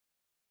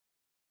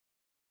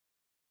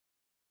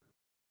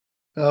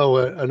Oh,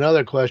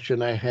 another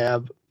question I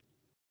have.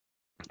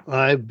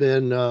 I've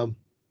been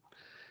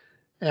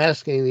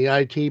asking the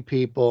IT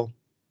people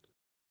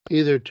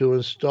either to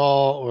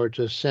install or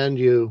to send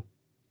you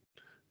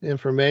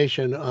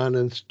information on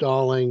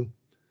installing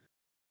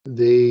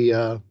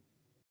the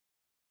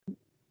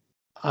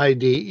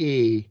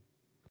IDE,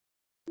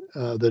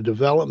 the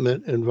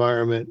development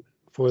environment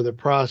for the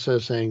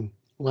processing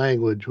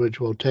language, which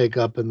we'll take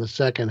up in the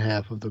second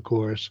half of the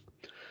course.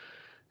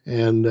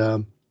 And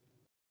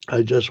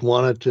I just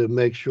wanted to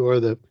make sure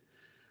that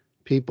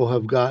people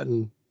have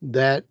gotten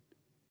that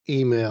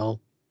email.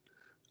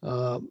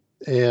 Uh,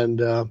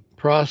 and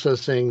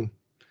processing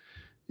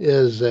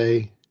is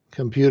a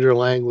computer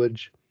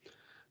language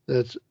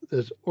that's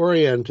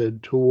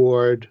oriented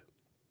toward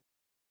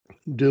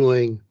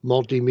doing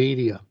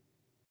multimedia,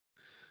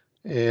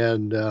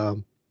 and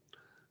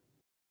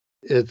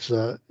it's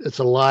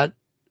a lot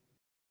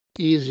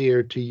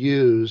easier to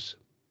use,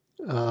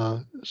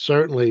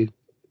 certainly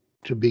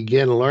to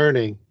begin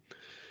learning,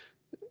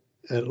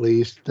 at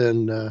least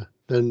than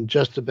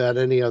just about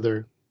any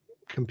other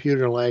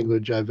computer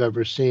language I've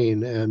ever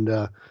seen.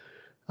 And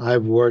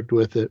I've worked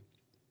with it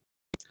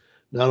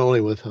not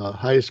only with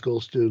high school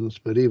students,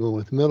 but even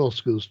with middle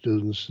school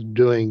students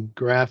doing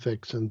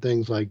graphics and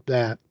things like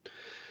that.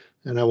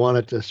 And I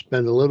wanted to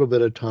spend a little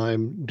bit of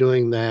time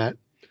doing that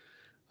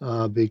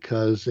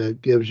because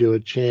it gives you a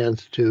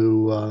chance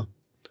to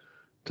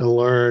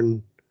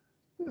learn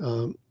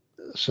um,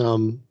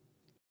 some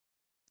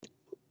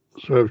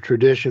sort of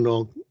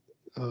traditional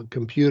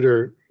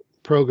computer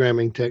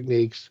programming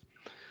techniques,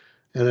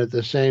 and at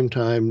the same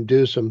time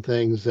do some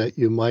things that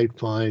you might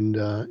find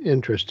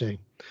interesting.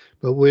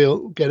 But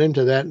we'll get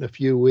into that in a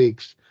few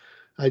weeks.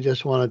 I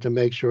just wanted to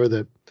make sure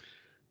that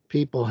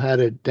people had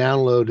it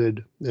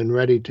downloaded and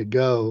ready to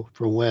go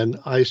for when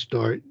I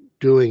start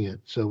doing it,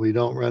 so we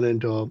don't run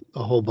into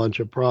a whole bunch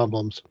of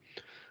problems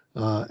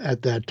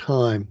at that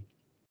time.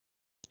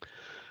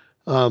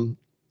 Um,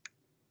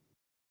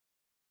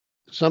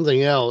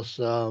 Something else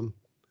I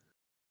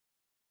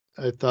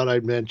thought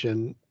I'd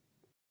mention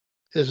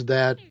is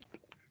that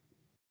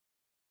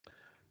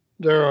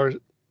there are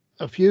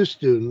a few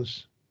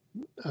students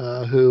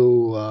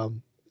who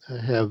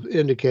have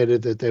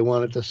indicated that they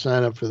wanted to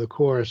sign up for the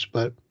course,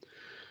 but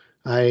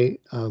I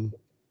um,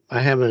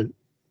 I haven't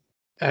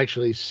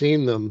actually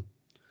seen them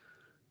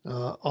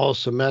all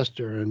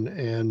semester,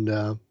 and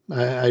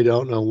I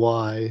don't know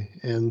why,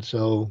 and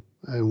so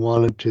I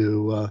wanted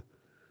to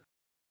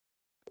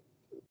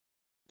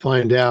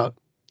find out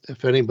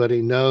if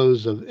anybody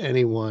knows of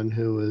anyone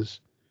who is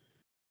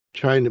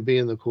trying to be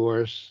in the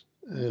course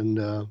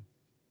and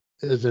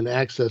isn't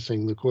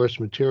accessing the course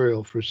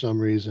material for some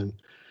reason.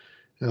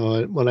 You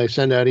know, when I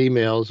send out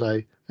emails,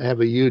 I have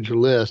a huge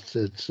list.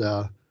 It's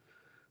I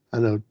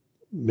don't know,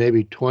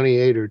 maybe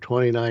 28 or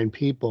 29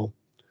 people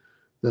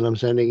that I'm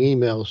sending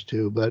emails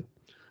to, but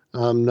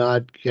I'm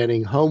not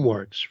getting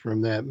homeworks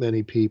from that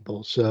many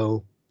people.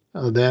 So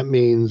that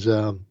means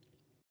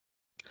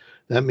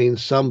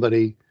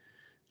somebody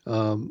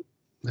um,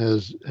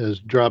 has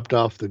dropped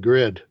off the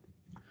grid.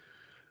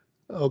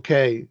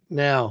 Okay,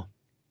 now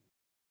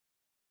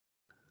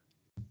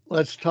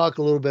let's talk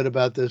a little bit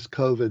about this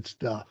COVID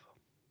stuff.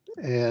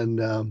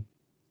 And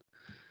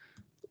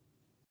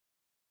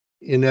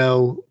you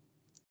know,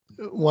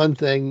 one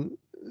thing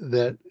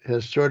that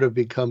has sort of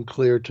become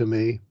clear to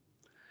me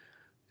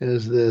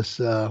is this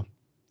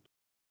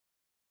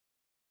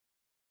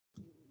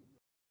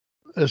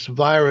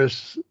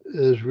virus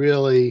is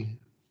really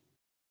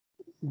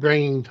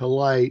bringing to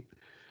light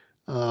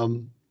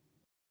um,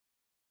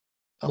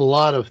 a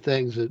lot of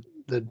things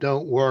that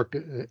don't work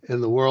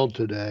in the world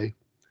today.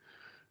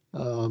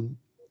 Um,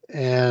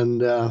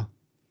 and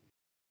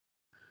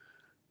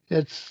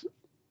it's,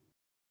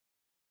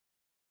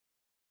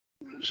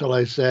 shall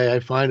I say, I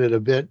find it a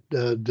bit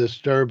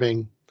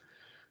disturbing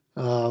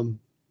um,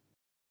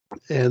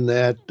 in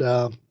that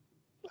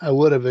I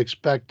would have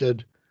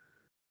expected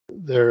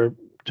there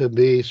to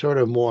be sort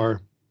of more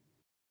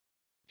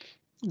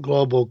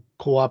global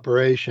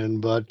cooperation,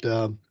 but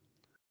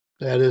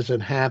that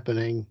isn't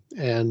happening.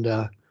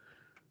 And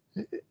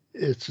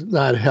it's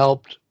not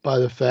helped by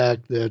the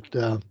fact that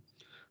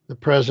the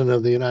president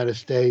of the United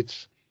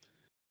States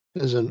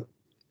is an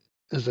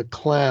is a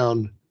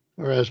clown,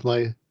 or as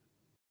my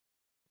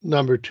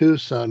number two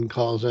son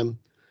calls him,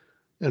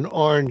 an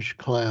orange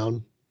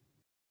clown.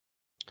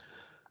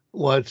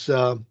 What's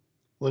uh,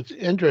 what's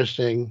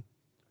interesting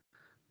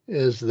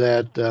is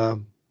that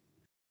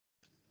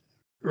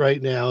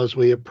right now, as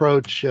we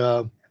approach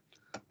the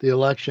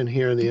election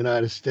here in the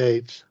United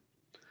States,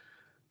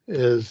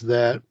 is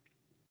that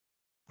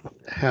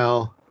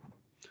how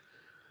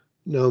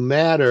no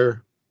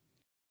matter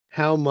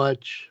how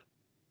much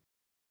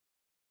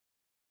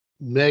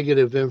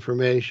negative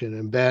information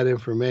and bad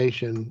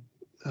information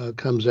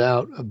comes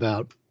out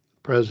about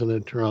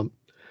President Trump,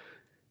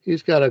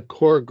 he's got a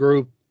core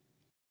group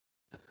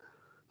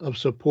of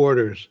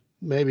supporters,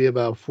 maybe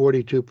about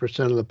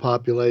 42% of the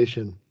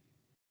population,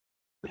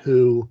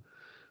 who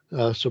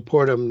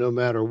support him no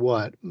matter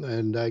what.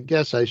 And I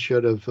guess I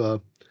should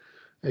have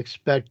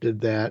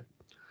expected that.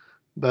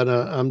 But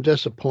I'm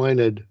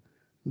disappointed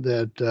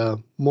that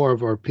more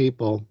of our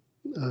people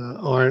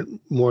aren't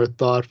more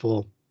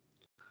thoughtful.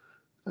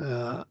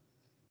 Uh,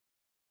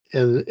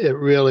 and it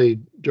really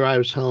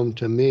drives home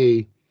to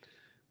me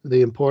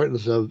the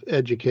importance of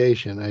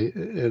education.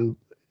 And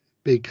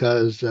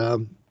because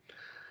in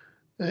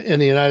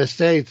the United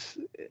States,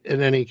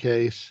 in any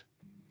case,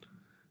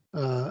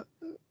 uh,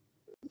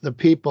 the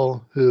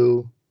people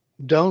who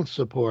don't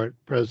support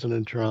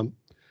President Trump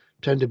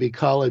tend to be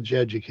college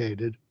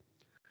educated.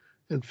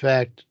 In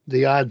fact,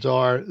 the odds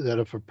are that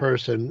if a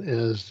person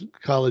is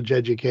college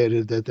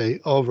educated, that they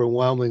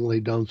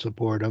overwhelmingly don't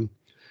support him.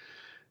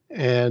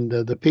 And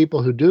the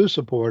people who do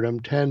support him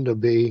tend to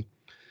be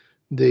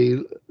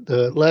the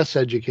less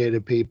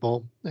educated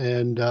people,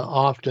 and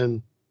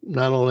often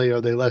not only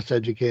are they less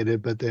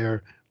educated, but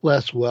they're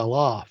less well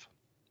off.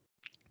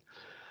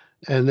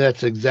 And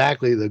that's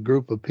exactly the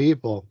group of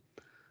people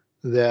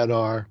that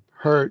are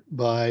hurt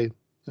by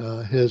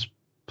his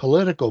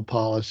political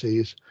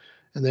policies,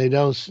 and they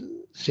don't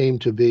seem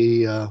to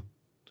be uh,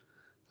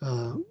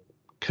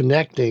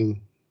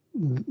 connecting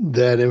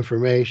that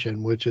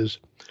information, which is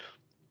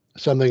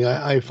something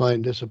I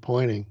find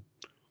disappointing.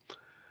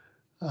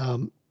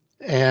 Um,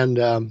 and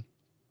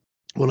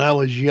when I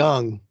was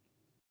young,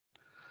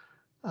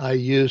 I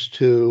used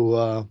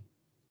to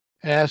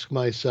ask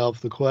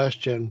myself the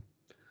question,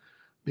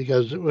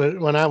 because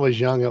when I was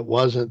young, it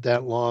wasn't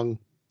that long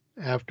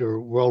after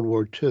World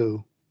War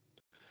II.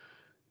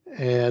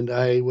 And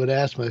I would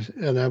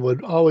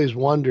always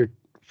wonder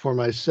for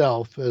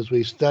myself as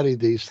we studied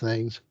these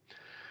things,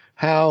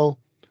 how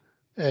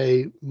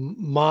a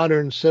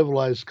modern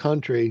civilized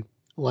country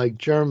like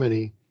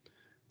Germany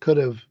could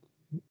have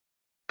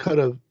could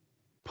have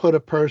put a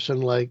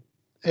person like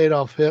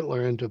Adolf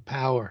Hitler into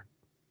power.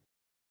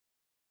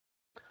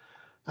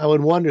 I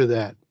would wonder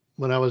that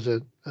when I was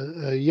a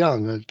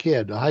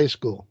kid, a high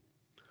school,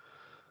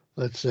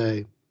 let's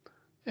say.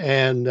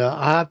 And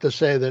I have to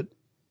say that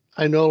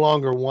I no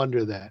longer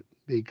wonder that,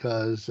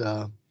 because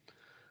the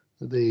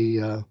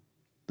uh,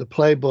 the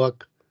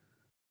playbook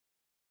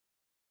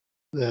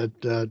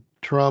that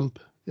Trump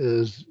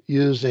is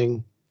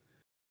using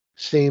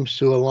seems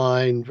to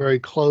align very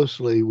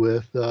closely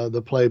with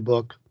the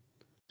playbook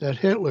that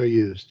Hitler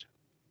used.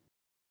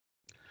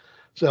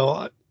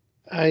 So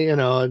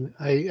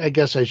I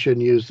guess I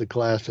shouldn't use the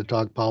class to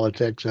talk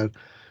politics, and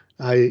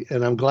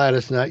I'm glad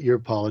it's not your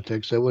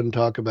politics. I wouldn't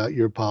talk about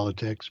your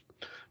politics.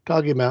 I'm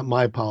talking about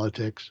my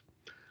politics,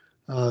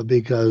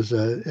 because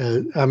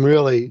I'm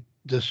really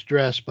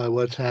distressed by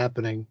what's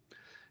happening,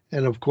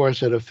 and of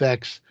course it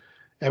affects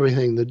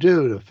everything to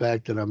do. The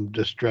fact that I'm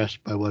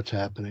distressed by what's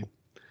happening.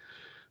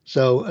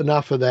 So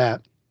enough of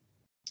that.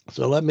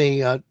 So let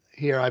me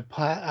here.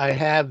 I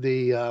have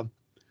the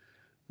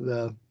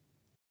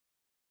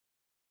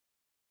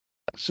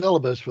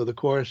syllabus for the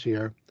course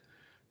here,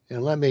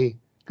 and let me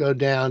go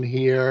down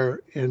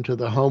here into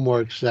the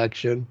homework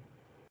section,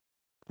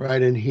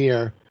 right in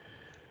here,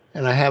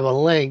 and I have a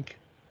link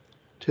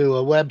to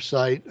a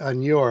website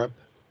on Europe.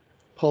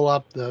 Pull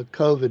up the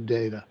COVID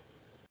data.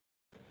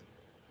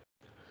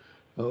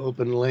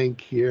 Open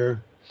link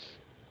here.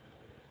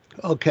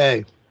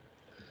 Okay,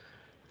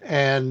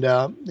 and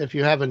if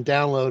you haven't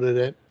downloaded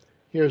it,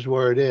 here's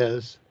where it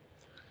is,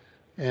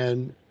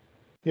 and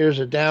here's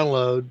a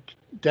download.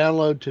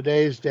 Download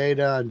today's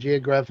data on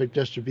geographic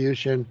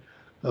distribution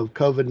of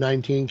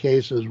COVID-19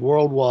 cases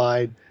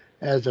worldwide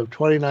as of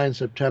 29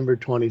 September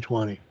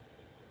 2020.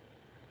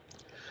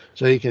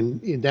 So you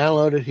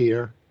download it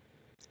here.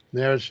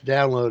 There it's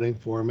downloading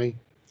for me.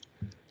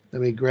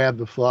 Let me grab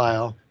the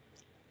file.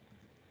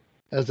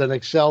 As an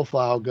Excel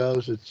file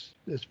goes,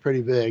 it's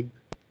pretty big.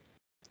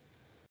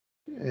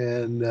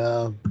 And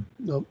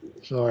nope,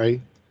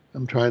 sorry,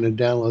 I'm trying to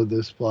download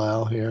this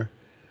file here.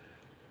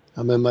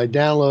 I'm in my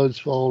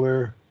downloads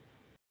folder.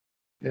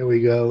 There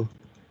we go.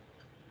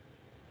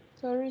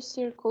 Sorry,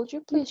 sir, could you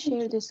please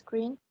share the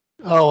screen?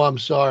 Oh, I'm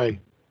sorry.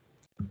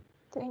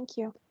 Thank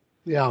you.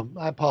 Yeah,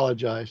 I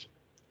apologize.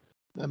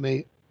 Let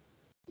me.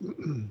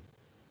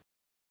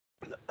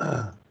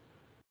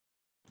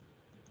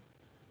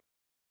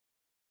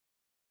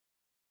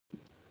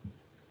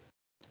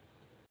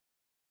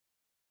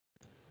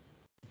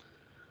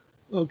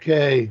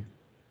 Okay.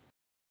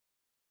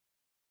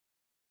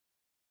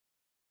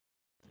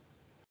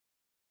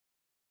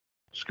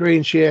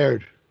 Screen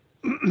shared.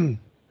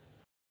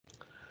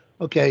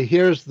 Okay,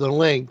 here's the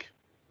link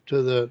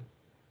to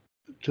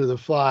the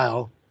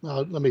file.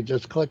 Now, let me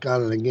just click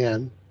on it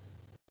again.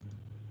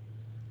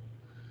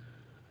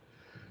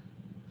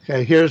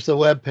 Okay, here's the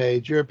web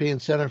page, European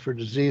Center for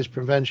Disease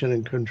Prevention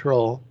and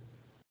Control.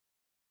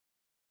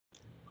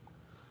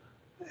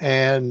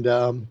 And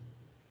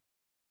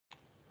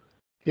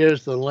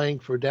here's the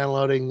link for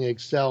downloading the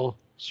Excel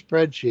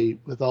spreadsheet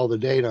with all the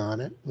data on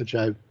it, which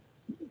I've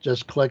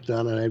just clicked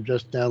on and I've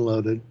just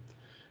downloaded.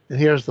 And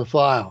here's the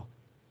file.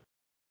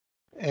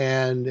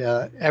 And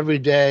every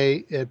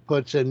day it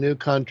puts in new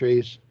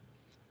countries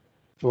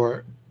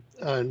for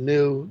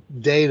new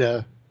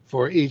data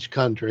for each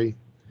country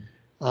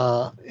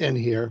in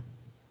here.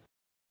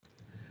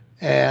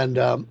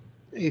 And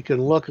you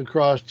can look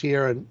across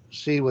here and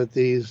see what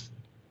these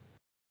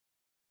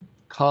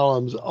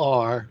columns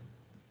are.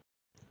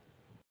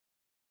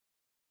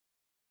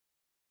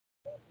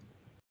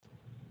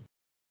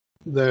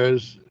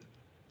 There's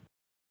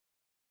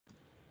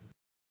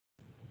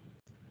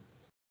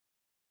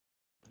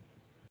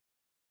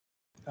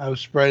I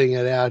was spreading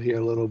it out here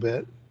a little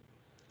bit.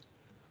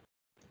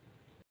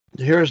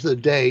 Here's the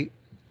date.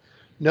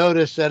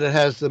 Notice that it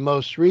has the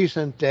most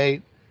recent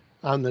date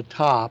on the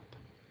top,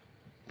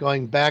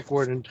 going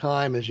backward in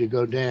time as you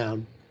go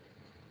down.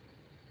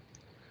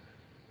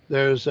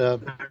 There's a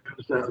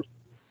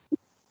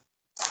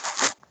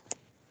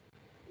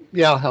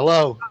yeah,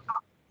 hello.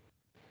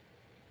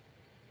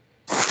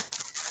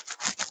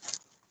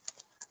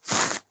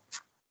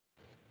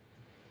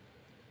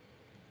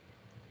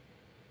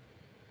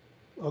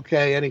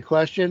 Okay, any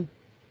question?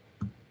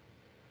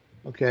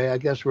 Okay, I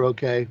guess we're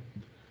okay.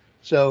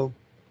 So,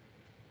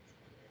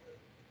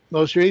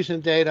 most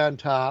recent date on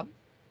top,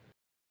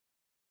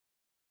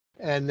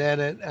 and then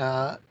it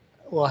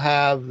will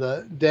have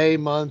the day,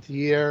 month,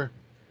 year,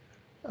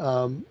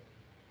 um,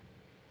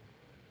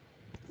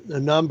 the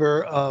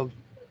number of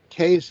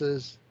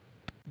cases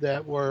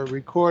that were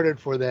recorded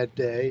for that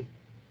day,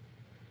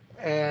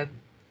 and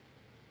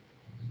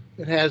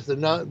it has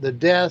the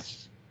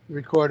deaths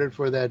recorded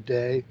for that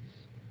day,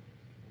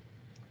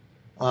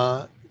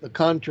 the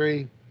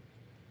country,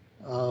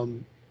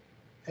 um,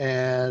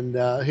 and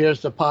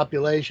here's the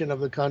population of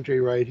the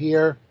country right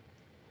here,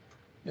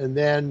 and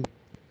then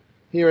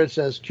here it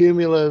says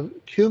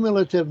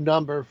cumulative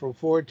number for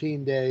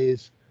 14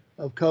 days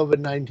of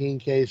COVID-19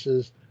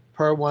 cases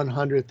per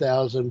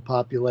 100,000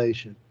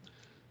 population.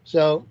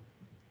 So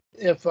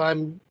if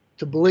I'm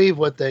to believe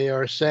what they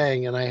are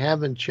saying, and I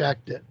haven't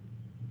checked it,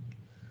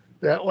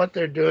 that what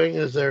they're doing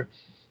is they're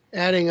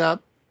adding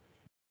up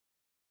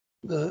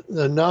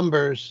the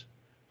numbers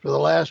for the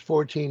last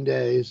 14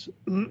 days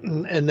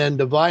and then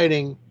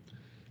dividing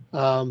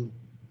um,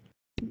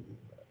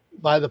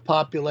 by the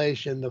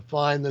population to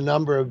find the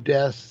number of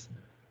deaths,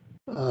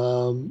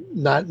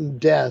 not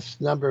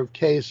deaths, number of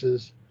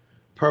cases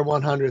per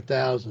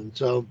 100,000.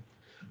 So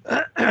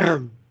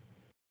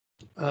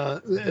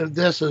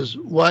this is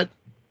what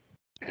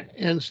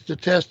in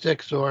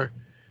statistics or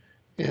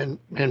in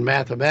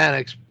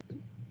mathematics,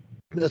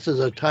 this is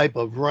a type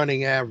of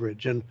running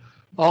average. And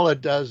all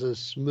it does is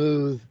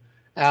smooth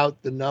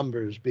out the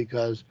numbers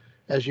because,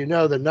 as you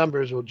know, the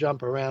numbers will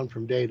jump around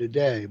from day to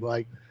day.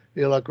 Like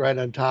you look right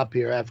on top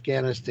here,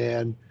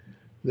 Afghanistan,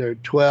 there are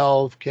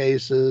 12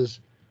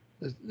 cases,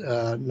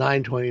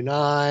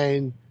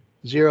 929,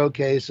 0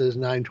 cases,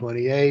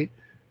 928,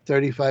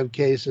 35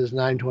 cases,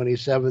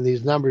 927.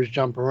 These numbers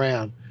jump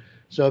around.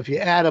 So if you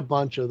add a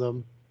bunch of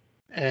them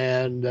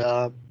and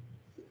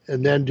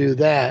then do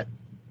that,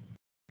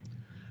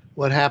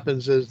 what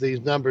happens is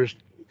these numbers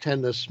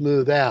tend to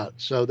smooth out.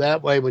 So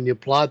that way, when you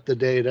plot the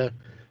data,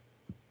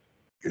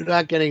 you're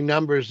not getting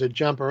numbers that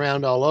jump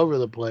around all over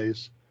the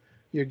place.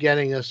 You're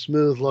getting a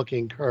smooth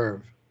looking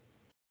curve.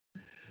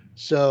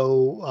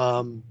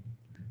 So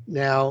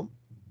now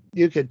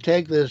you could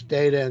take this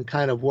data and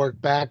kind of work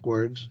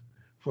backwards.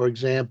 For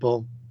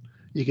example,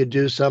 you could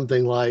do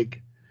something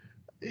like,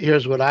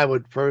 here's what I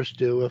would first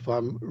do if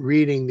I'm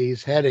reading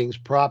these headings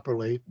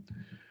properly.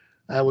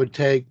 I would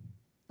take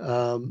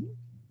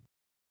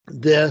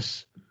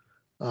this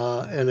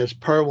and it's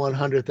per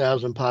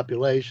 100,000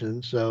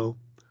 population. So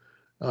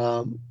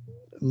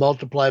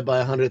multiply by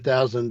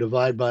 100,000,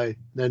 divide by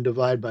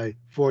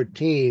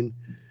 14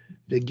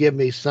 to give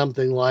me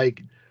something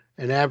like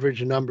an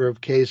average number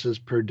of cases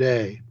per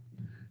day.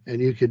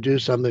 And you could do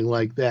something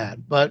like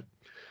that. But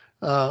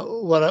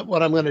what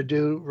I'm going to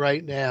do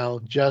right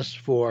now,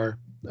 just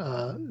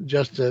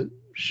to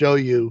show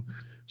you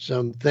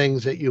some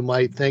things that you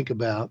might think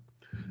about,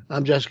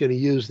 I'm just going to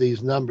use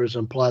these numbers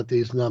and plot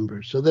these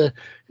numbers. So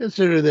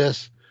consider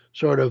this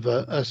sort of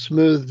a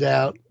smoothed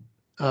out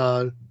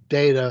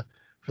data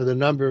for the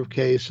number of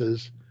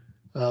cases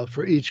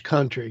for each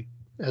country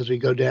as we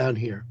go down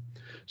here.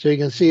 So you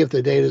can see if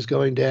the data is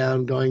going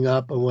down, going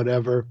up, and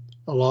whatever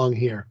along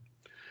here.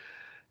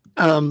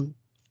 And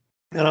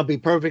I'll be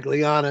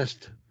perfectly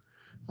honest,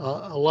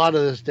 a lot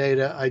of this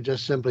data I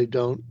just simply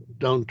don't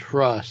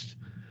trust.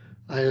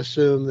 I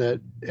assume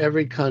that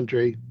every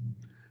country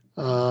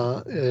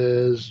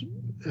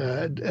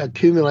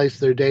accumulates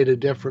their data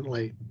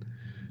differently.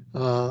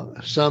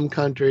 Some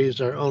countries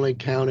are only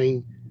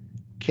counting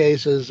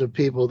cases of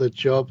people that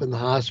show up in the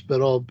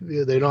hospital.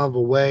 They don't have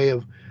a way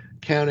of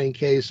counting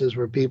cases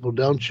where people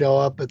don't show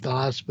up at the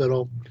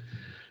hospital.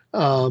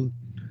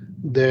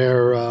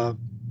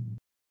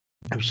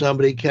 If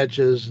somebody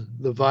catches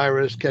the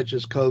virus,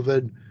 catches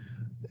COVID,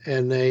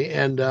 and they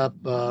end up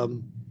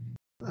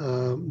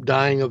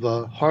dying of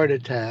a heart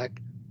attack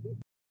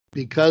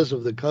because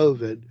of the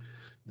COVID,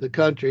 the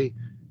country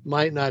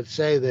might not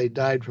say they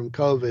died from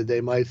COVID.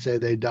 They might say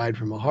they died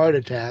from a heart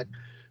attack.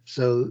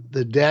 So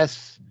the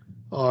deaths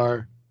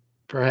are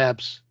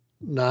perhaps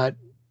not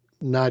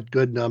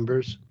good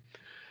numbers.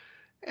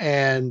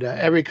 And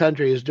every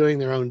country is doing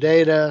their own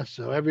data,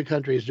 so every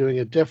country is doing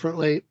it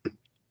differently.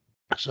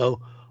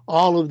 So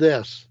all of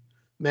this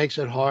makes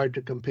it hard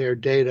to compare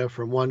data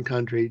from one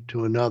country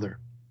to another.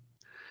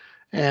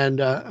 And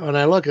when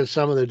I look at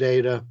some of the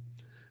data,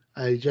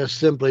 I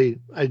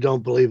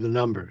don't believe the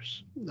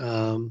numbers.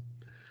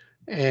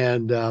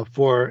 And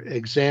for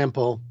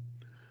example,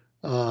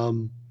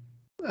 um,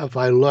 if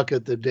I look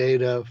at the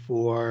data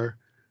for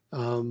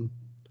um,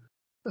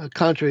 a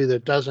country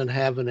that doesn't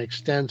have an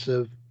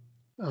extensive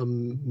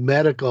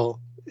medical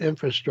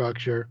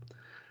infrastructure,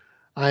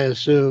 I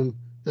assume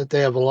that they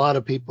have a lot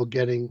of people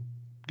getting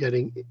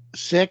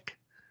sick,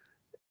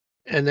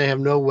 and they have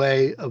no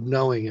way of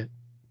knowing it.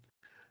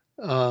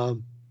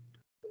 Um,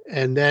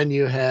 and then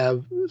you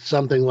have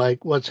something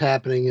like what's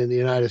happening in the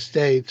United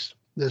States.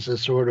 This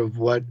is sort of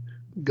what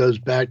goes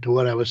back to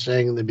what I was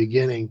saying in the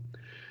beginning.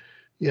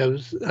 You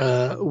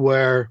know,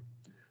 where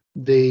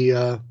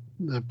the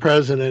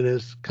president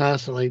is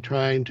constantly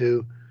trying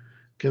to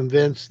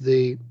convince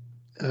the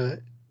uh,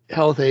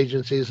 health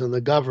agencies and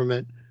the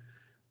government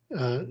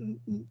uh,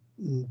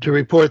 to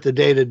report the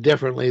data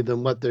differently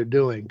than what they're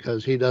doing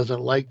because he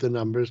doesn't like the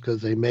numbers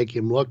because they make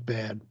him look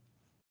bad.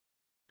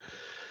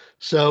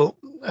 So,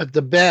 at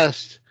the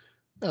best,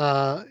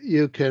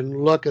 you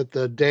can look at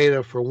the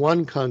data for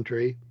one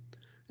country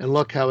and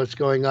look how it's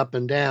going up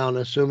and down,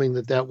 assuming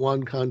that that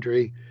one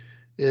country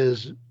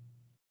is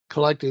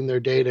collecting their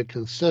data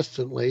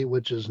consistently,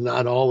 which is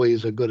not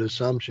always a good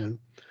assumption.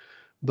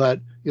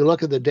 But you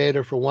look at the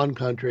data for one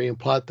country and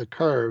plot the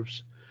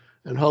curves,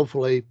 and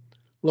hopefully,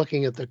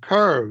 looking at the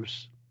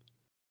curves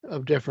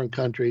of different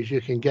countries,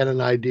 you can get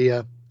an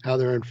idea how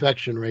their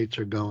infection rates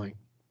are going.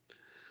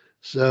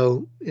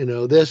 So,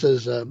 this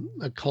is a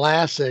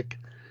classic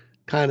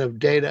kind of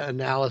data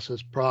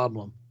analysis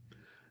problem.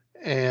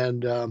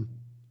 And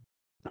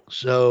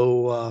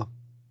so,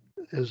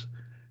 is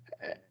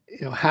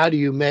how do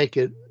you make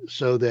it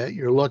so that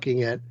you're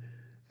looking at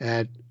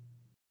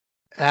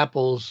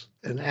apples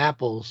and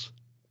apples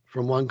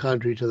from one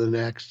country to the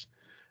next,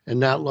 and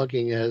not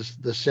looking, as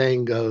the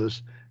saying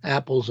goes,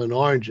 apples and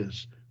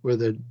oranges, where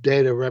the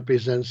data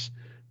represents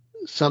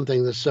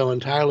something that's so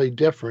entirely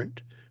different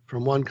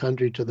from one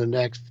country to the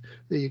next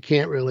that you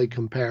can't really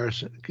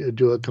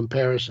do a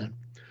comparison.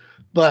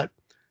 But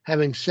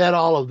having said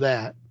all of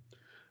that,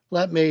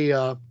 let me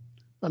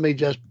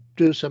just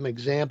do some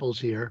examples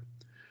here.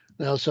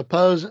 Now,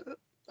 suppose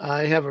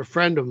I have a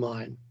friend of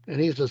mine, and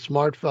he's a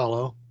smart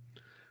fellow,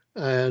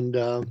 and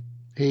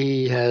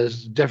he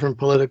has different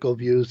political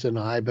views than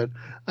I, but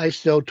I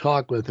still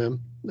talk with him.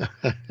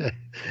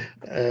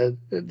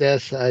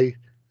 That's I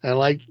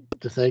like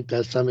to think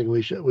that's something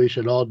we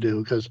should all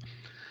do because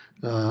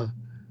uh,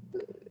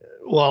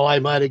 while I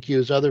might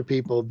accuse other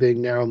people of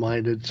being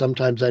narrow-minded,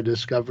 sometimes I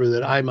discover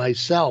that I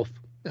myself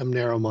am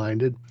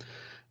narrow-minded,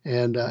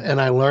 and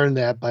I learned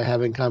that by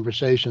having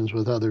conversations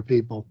with other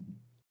people.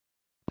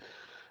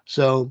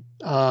 So,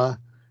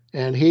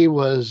 and he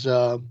was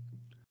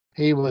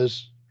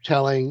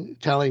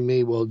telling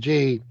me, well,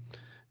 gee,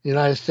 the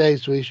United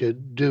States, we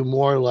should do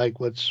more like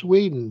what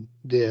Sweden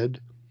did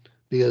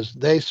because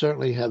they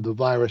certainly have the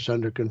virus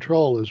under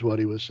control, is what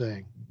he was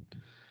saying.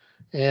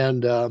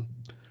 And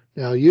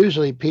now,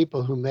 usually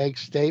people who make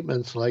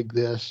statements like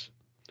this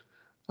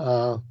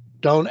uh,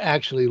 don't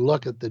actually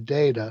look at the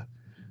data.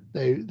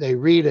 They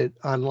read it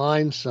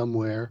online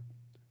somewhere,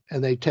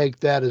 and they take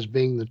that as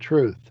being the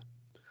truth.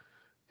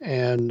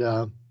 And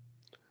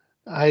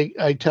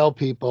I tell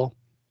people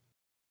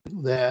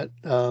that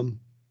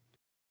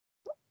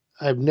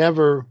I've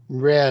never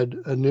read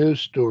a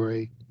news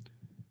story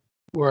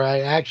where I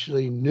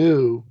actually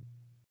knew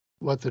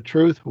what the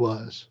truth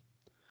was,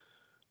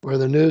 where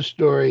the news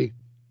story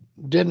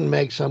didn't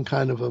make some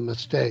kind of a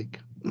mistake.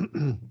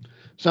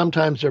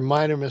 Sometimes they're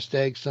minor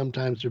mistakes,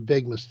 sometimes they're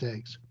big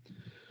mistakes.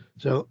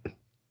 So,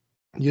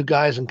 you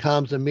guys in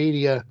comms and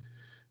media,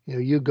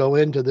 you go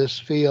into this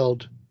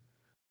field.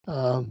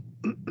 Um,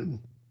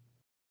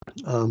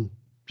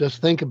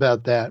 just think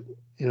about that.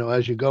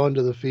 As you go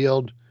into the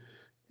field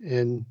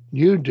and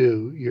you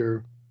do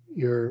your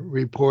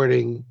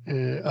reporting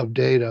of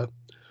data,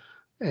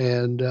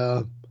 and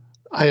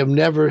I have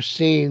never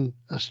seen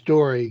a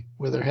story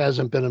where there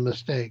hasn't been a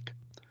mistake.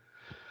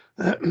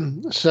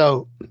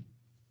 So,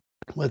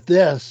 with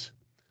this,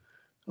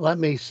 let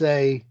me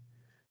say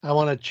I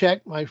want to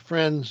check my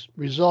friend's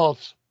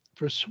results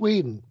for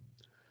Sweden,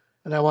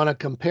 and I want to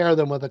compare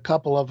them with a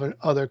couple of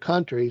other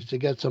countries to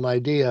get some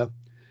idea.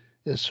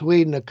 Is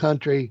Sweden a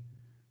country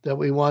that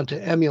we want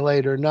to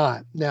emulate or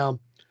not? Now,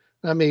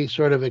 let me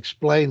sort of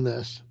explain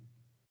this.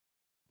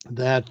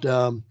 That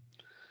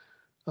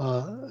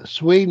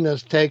Sweden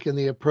has taken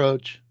the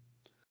approach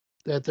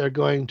that they're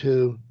going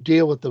to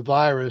deal with the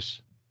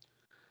virus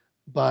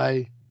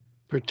by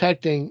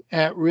protecting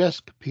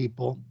at-risk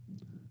people,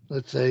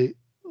 let's say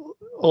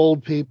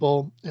old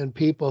people and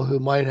people who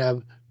might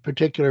have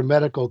particular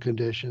medical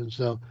conditions.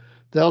 So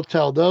they'll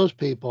tell those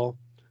people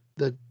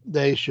that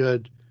they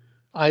should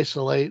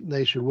isolate and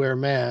they should wear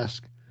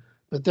masks.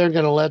 but they're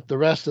going to let the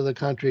rest of the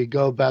country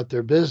go about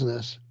their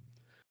business,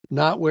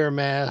 not wear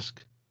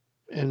masks,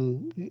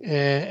 and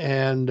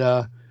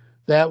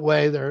that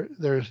way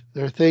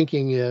their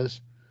thinking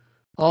is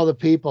all the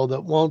people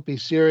that won't be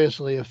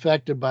seriously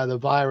affected by the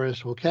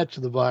virus will catch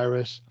the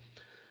virus,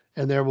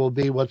 and there will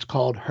be what's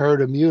called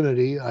herd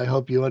immunity. I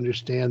hope you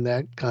understand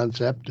that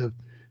concept. If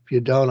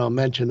you don't, I'll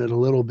mention it a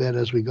little bit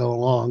as we go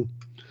along,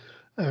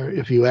 or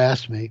if you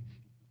ask me.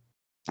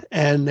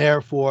 And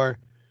therefore,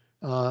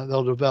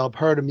 they'll develop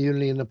herd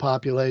immunity in the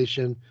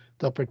population.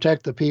 They'll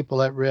protect the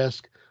people at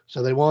risk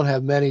so they won't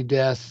have many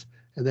deaths,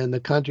 and then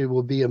the country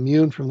will be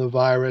immune from the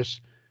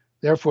virus.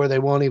 Therefore, they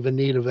won't even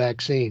need a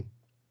vaccine.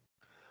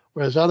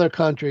 Whereas other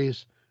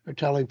countries are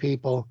telling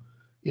people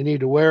you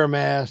need to wear a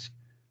mask,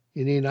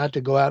 you need not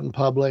to go out in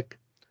public,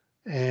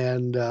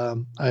 and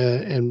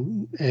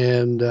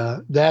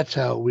that's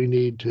how we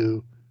need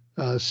to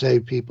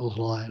save people's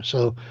lives.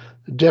 So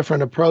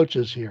different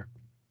approaches here.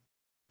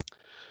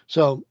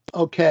 So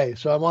okay,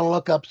 so I want to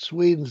look up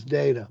Sweden's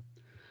data.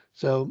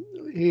 So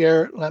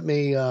here, let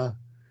me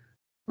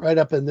right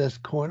up in this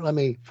corner. Let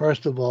me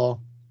first of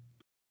all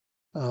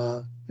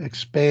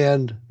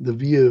expand the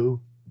view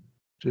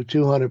to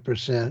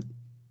 200%.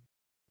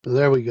 So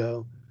there we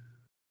go.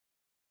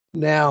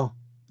 Now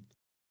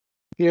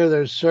here,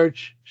 there's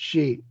search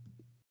sheet.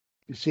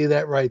 You see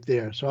that right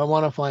there. So I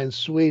want to find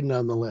Sweden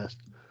on the list.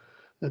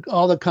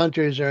 All the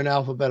countries are in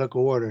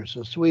alphabetical order,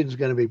 so Sweden's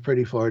going to be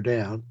pretty far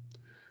down.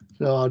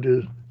 So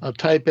I'll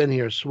type in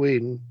here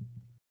Sweden.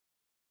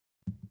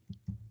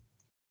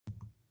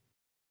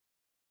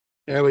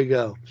 There we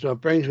go. So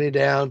it brings me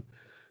down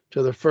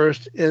to the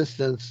first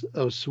instance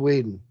of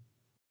Sweden.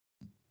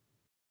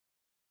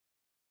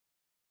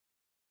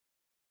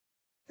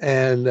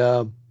 And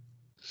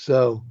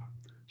so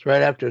it's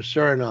right after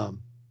Suriname.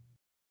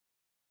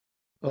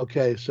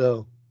 Okay,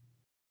 so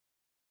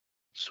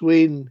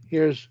Sweden,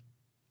 here's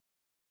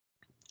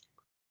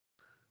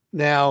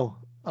now,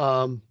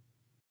 so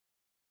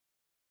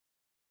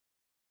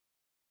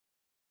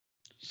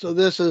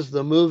this is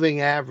the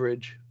moving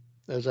average,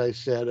 as I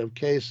said, of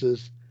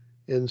cases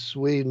in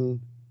Sweden.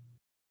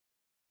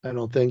 I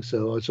don't think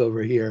so. It's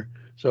over here.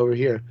 It's over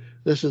here.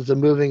 This is the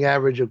moving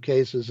average of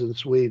cases in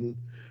Sweden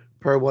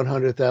per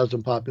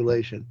 100,000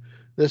 population.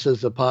 This is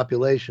the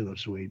population of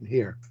Sweden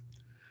here.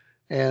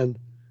 And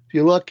if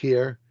you look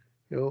here,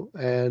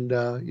 and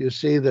you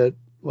see that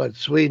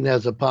Sweden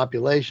has a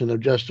population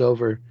of just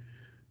over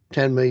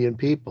 10 million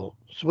people.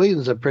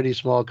 Sweden's a pretty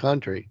small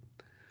country.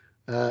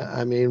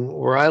 I mean,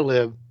 where I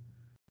live,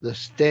 the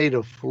state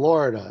of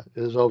Florida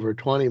is over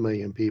 20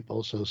 million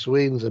people. So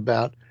Sweden's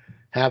about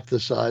half the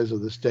size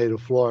of the state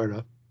of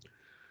Florida.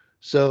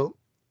 So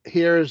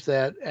here's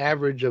that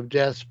average of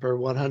deaths per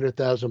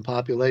 100,000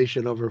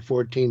 population over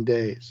 14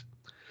 days.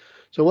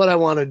 So what I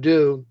want to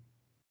do,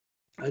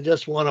 I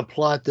just want to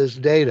plot this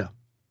data.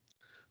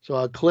 So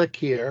I'll click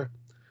here,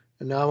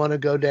 and now I want to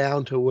go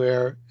down to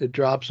where it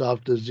drops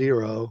off to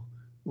 0,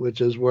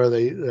 which is where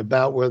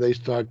they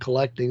start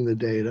collecting the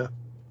data.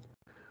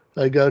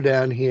 I go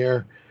down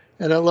here,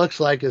 and it looks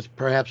like it's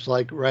perhaps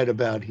like right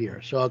about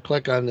here. So I'll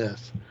click on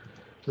this.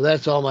 So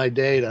that's all my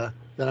data.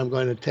 Then I'm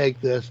going to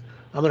take this.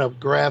 I'm going to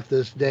graph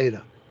this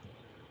data.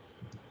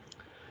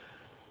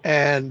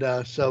 And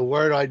so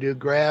where do I do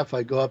graph?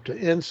 I go up to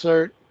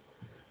Insert.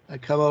 I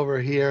come over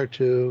here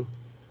to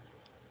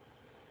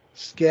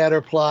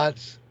Scatter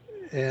Plots,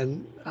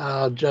 and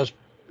I'll just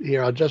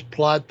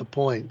plot the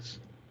points.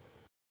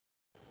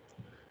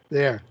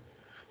 There.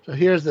 So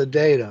here's the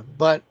data.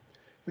 But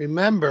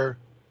remember,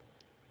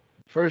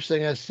 first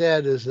thing I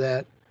said is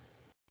that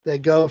they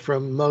go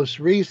from most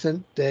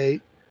recent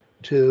date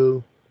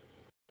to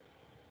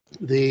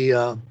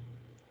the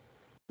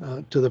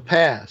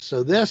past.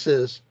 So this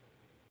is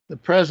the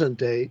present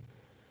date,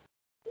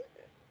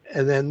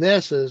 and then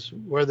this is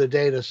where the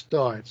data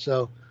starts.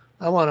 So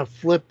I want to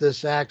flip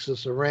this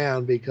axis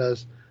around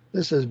because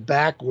this is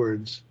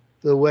backwards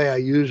the way I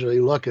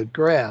usually look at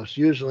graphs.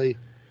 Usually,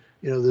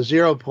 the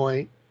 0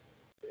 point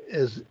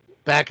is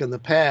back in the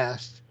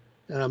past,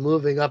 and I'm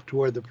moving up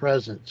toward the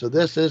present. So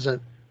this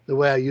isn't the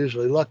way I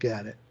usually look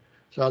at it.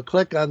 So I'll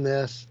click on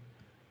this,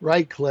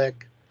 right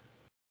click,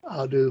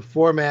 I'll do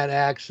Format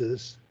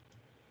Axis,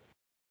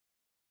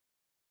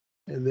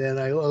 and then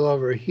I go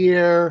over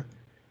here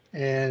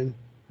and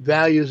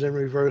Values in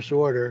reverse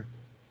order.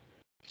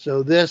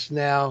 So this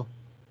now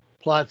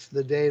plots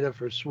the data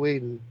for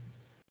Sweden,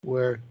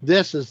 where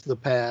this is the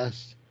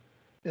past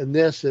and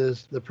this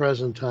is the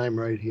present time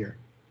right here.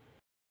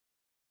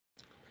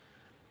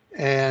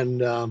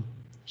 And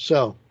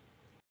so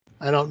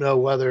I don't know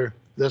whether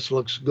this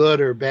looks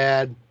good or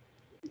bad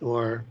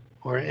or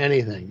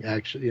anything,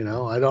 actually.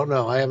 I don't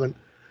know. I haven't.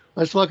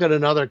 Let's look at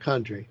another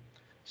country,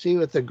 see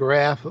what the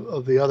graph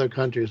of the other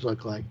countries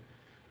look like.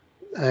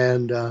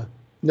 And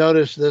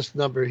notice this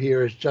number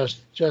here is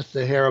just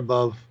a hair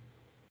above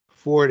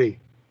 40.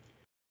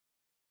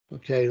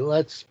 Okay,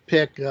 let's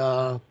pick,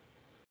 let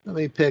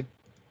me pick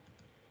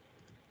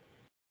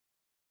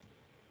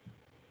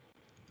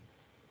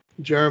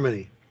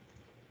Germany.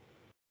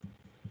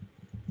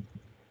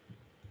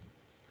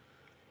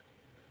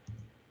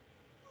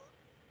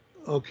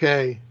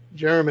 Okay,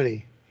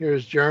 Germany.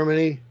 Here's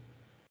Germany.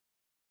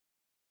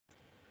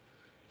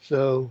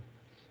 So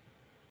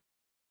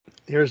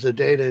here's the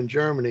data in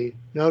Germany.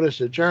 Notice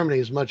that Germany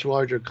is a much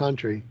larger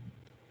country.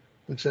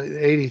 Looks like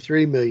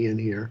 83 million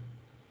here.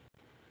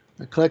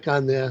 I click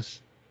on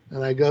this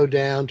and I go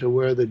down to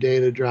where the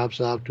data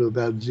drops off to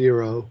about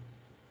 0.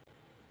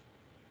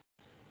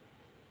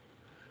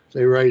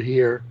 Say right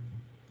here.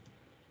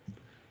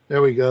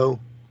 There we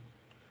go.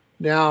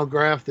 Now I'll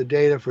graph the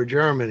data for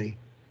Germany.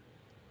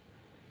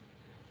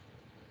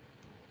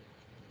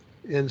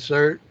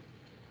 Insert.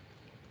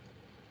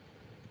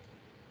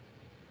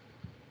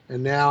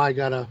 And now I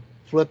gotta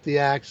flip the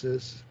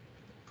axis.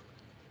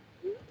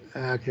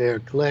 Okay, or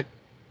click,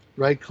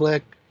 right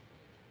click,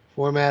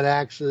 format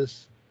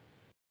axis,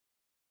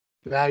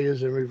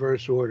 values in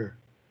reverse order.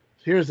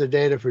 So here's the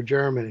data for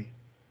Germany.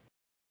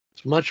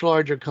 It's a much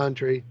larger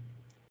country.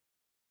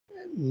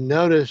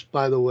 Notice,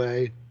 by the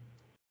way,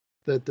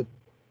 that the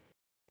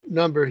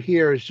number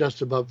here is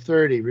just above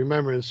 30.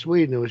 Remember, in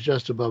Sweden, it was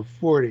just above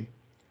 40.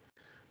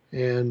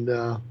 And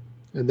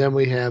then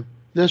we have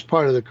this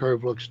part of the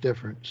curve looks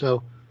different.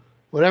 So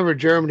whatever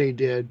Germany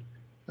did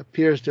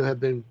appears to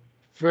have been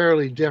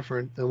fairly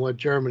different than what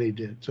Germany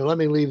did. So let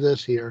me leave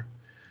this here.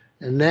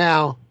 And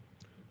now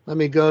let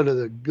me go to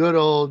the good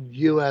old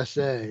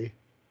USA.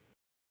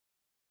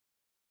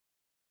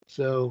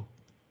 So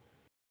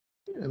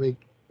let me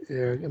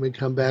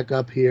come back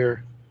up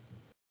here.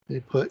 Let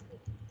me put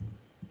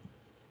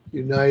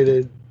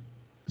United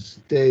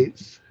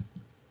States.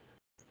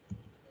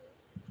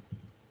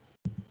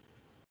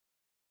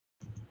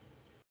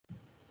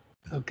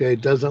 Okay,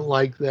 doesn't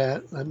like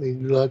that. Let me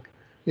look.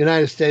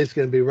 United States is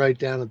going to be right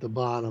down at the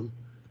bottom.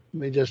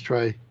 Let me just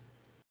try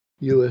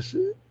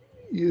USA.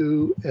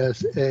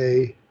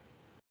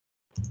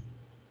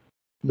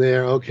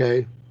 There,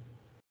 okay.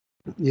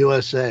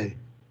 USA.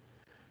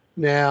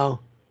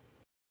 Now,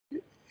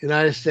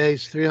 United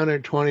States,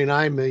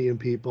 329 million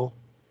people.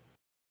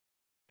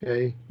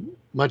 Okay,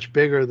 much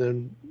bigger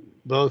than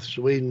both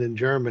Sweden and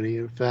Germany.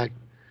 In fact,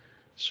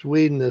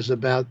 Sweden is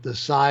about the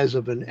size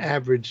of an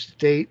average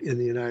state in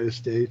the United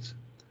States.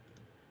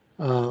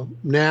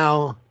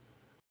 Now,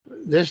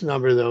 this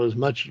number, though, is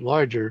much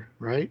larger,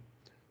 right?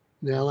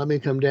 Now, let me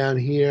come down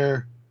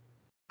here,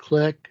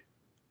 click,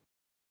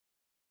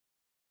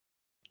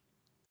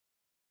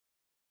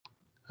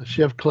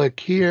 shift click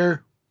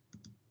here,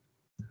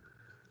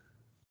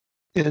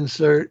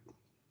 insert,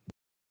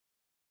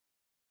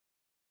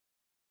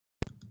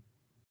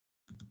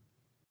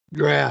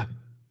 graph,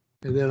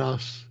 and then I'll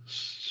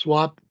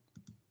swap.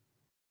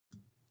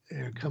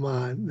 There, come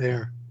on,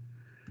 there.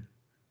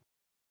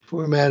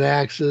 Format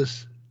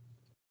axis,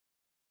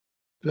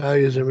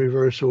 values in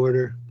reverse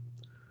order.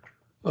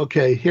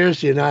 Okay,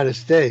 here's the United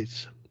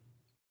States.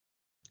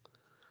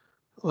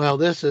 Well,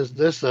 this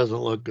doesn't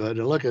look good.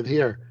 And look at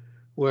here,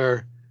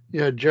 where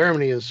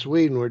Germany and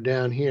Sweden were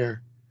down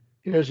here.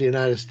 Here's the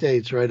United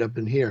States right up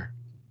in here.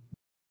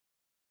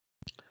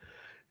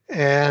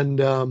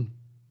 And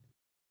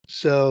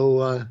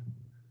so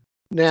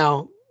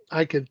now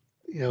I could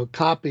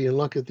copy and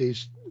look at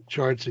these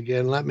charts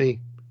again. Let me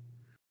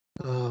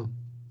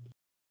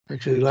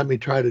let me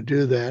try to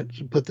do that.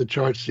 So put the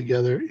charts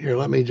together here.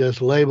 Let me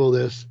just label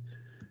this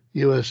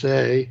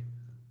USA.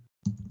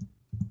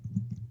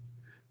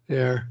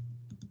 There.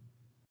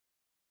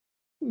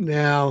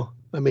 Now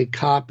let me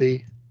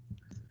copy.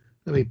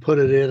 Let me put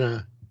it in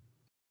a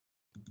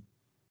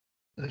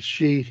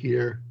sheet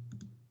here.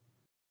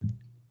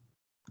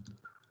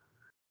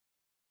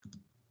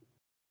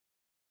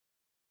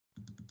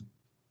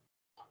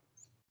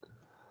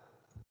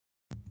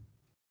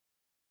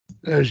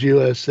 There's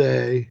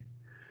USA.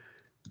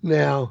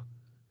 Now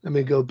let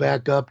me go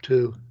back up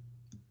to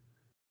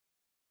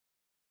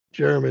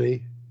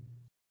Germany.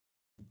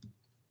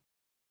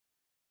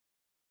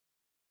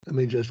 Let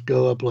me just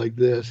go up like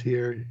this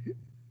here.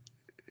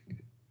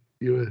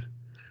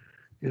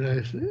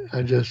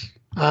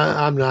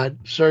 I'm not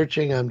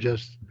searching. I'm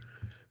just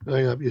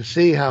going up. You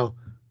see how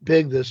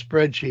big this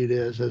spreadsheet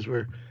is as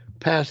we're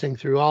passing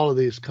through all of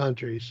these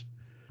countries.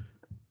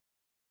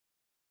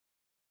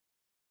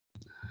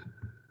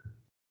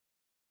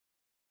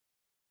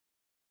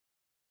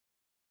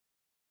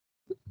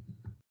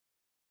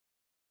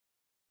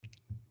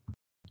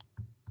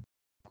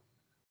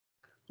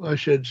 Well, I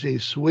should see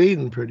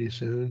Sweden pretty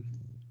soon.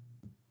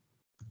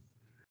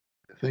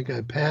 I think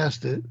I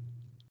passed it.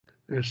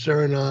 There's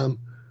Suriname,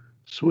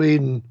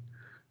 Sweden.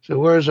 So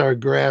where's our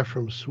graph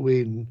from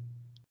Sweden?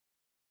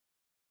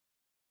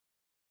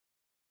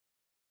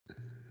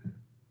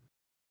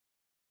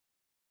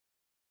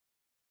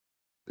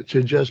 It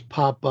should just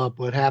pop up.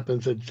 What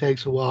happens, it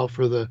takes a while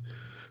for the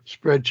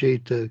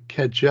spreadsheet to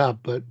catch up,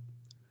 but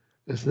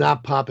it's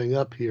not popping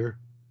up here.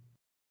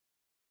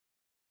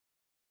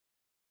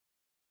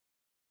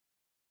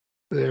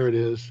 There it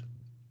is.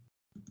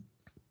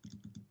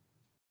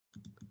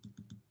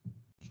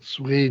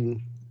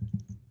 Sweden.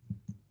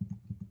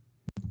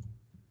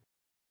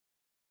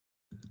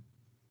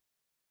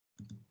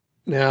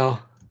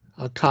 Now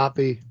I'll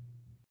copy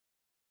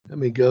Let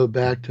me go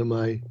back to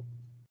my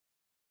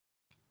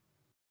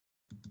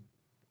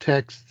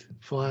text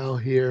file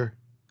here.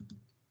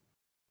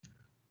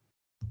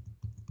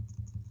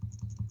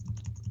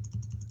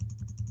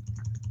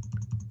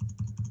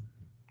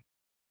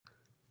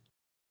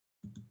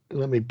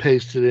 Let me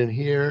paste it in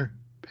here.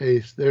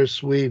 Paste. There's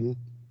Sweden.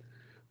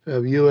 We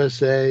have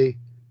USA,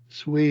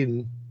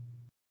 Sweden.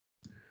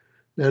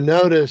 Now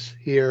notice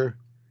here,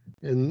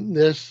 and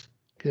this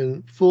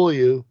can fool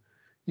you,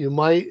 you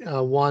might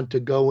want to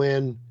go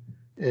in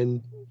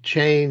and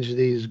change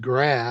these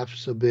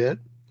graphs a bit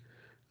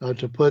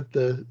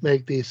to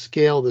make these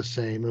scale the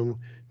same. And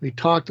we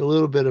talked a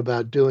little bit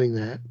about doing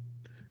that.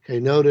 Okay,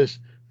 notice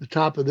the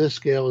top of this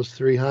scale is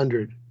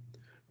 300.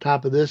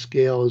 Top of this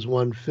scale is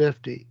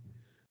 150.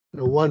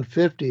 The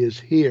 150 is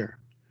here.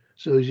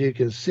 So as you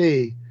can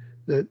see,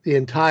 that the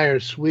entire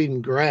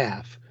Sweden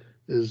graph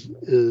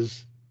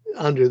is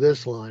under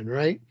this line,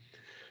 right?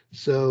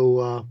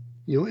 So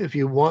if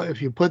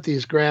you put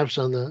these graphs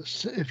on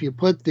if you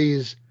put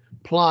these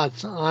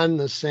plots on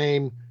the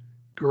same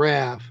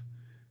graph,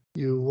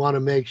 you want to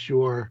make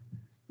sure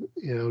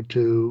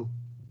to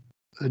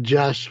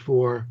adjust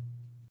for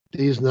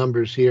these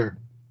numbers here.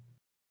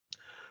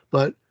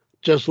 But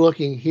just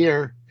looking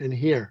here and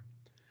here,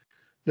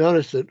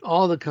 notice that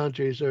all the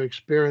countries are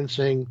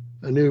experiencing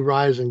a new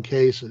rise in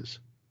cases.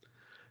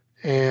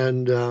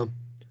 And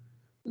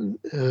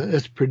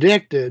it's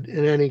predicted,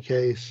 in any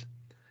case,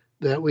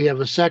 that we have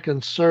a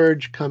second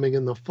surge coming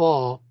in the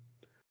fall.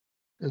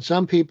 And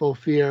some people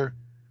fear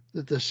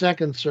that the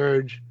second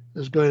surge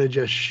is going to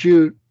just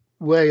shoot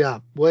way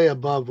up, way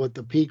above what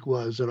the peak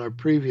was at our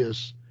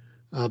previous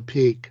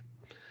peak.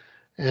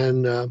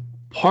 And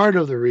part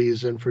of the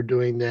reason for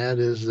doing that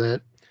is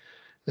that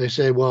they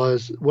say, well,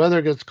 as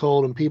weather gets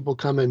cold and people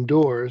come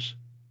indoors,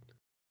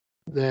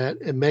 that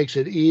it makes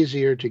it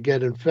easier to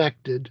get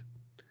infected,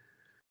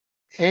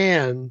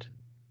 and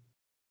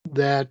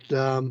that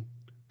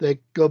they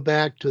go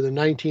back to the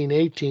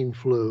 1918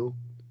 flu,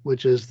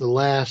 which is the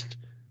last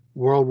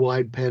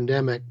worldwide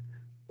pandemic,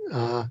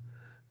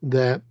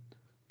 that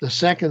the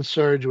second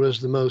surge was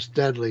the most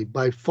deadly.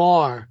 By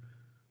far,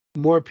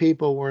 more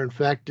people were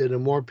infected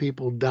and more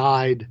people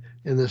died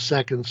in the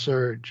second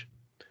surge.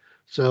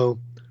 So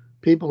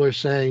people are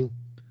saying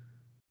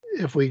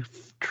if we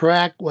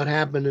track what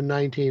happened in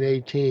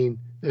 1918,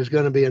 there's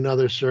going to be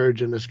another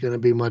surge and it's going to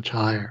be much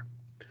higher.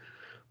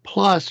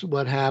 Plus,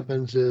 what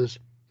happens is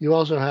you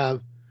also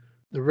have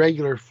the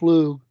regular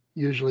flu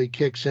usually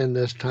kicks in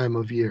this time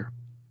of year.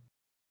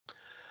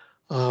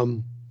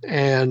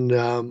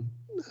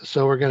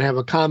 So we're going to have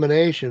a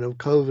combination of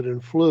COVID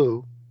and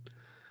flu.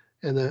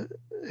 And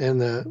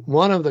the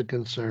one of the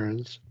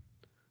concerns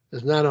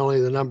is not only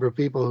the number of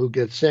people who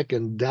get sick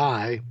and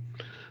die,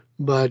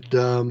 but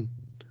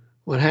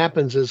what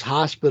happens is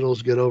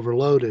hospitals get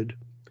overloaded.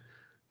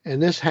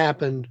 And this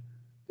happened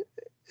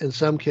in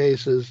some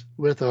cases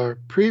with our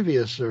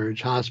previous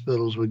surge.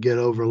 Hospitals would get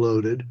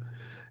overloaded,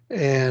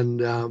 and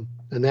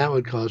that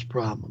would cause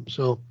problems.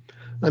 So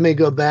let me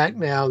go back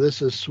now.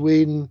 This is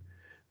Sweden.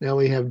 Now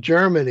we have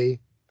Germany.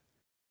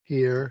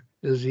 Here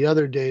is the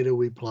other data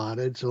we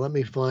plotted. So let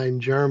me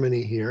find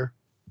Germany here.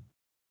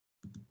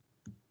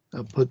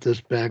 I'll put this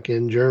back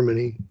in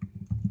Germany.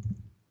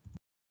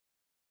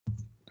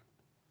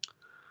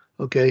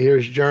 Okay,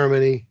 here's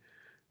Germany,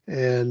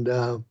 and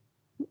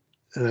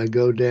I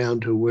go down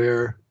to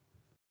where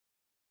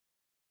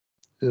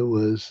it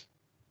was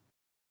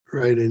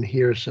right in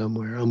here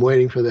somewhere. I'm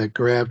waiting for that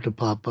graph to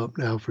pop up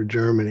now for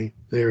Germany.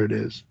 There it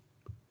is.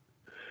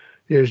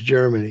 Here's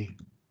Germany.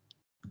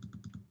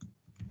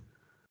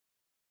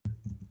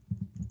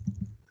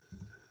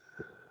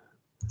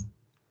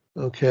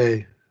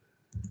 Okay,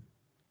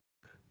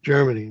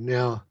 Germany.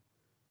 Now,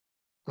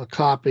 a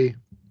copy.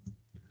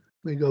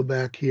 Let me go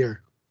back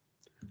here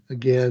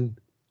again.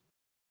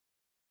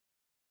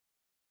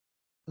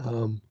 I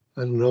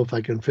don't know if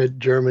I can fit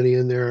Germany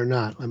in there or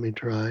not. Let me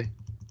try.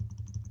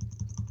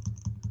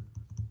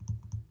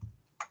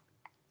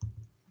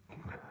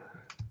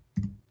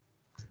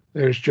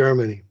 There's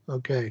Germany.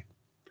 Okay.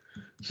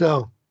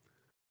 So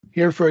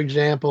here, for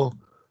example,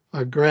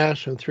 are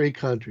graphs from 3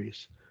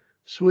 countries,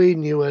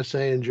 Sweden,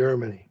 USA, and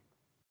Germany.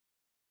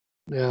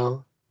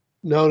 Now,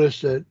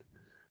 notice that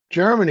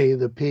Germany,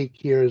 the peak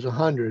here is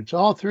 100. So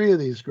all 3 of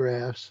these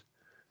graphs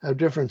have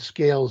different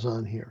scales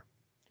on here.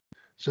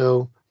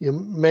 So you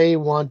may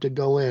want to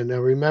go in. Now,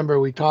 remember,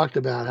 we talked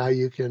about how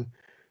you can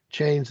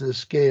change the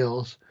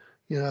scales.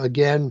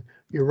 Again,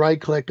 you right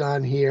click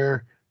on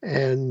here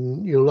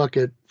and you look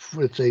at,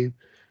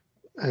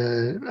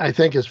 I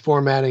think it's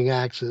formatting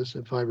axis,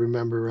 if I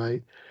remember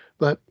right.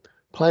 But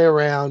play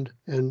around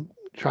and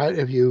try,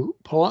 if you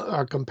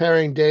are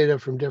comparing data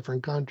from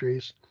different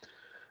countries,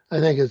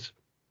 I think it's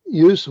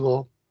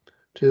useful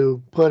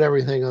to put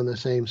everything on the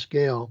same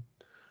scale.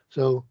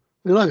 So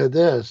we look at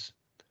this,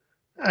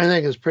 I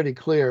think it's pretty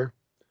clear.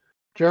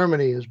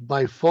 Germany is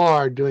by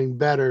far doing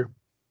better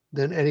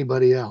than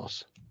anybody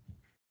else.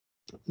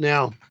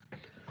 Now,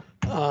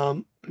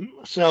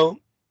 so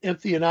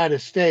if the United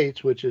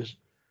States, which is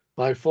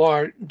by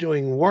far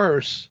doing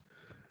worse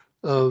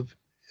of,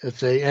 let's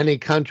say, any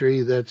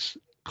country that's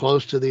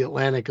close to the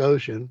Atlantic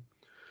Ocean.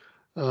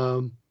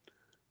 Um,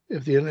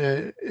 if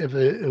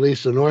at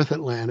least the North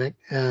Atlantic,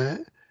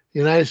 the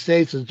United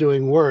States is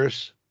doing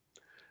worse,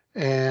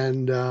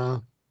 and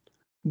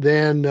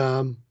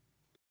then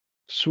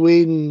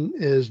Sweden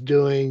is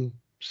doing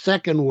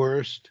second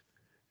worst,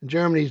 and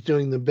Germany's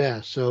doing the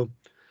best. So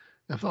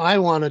if I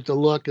wanted to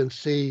look and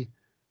see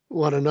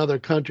what another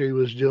country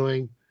was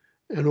doing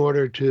in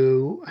order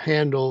to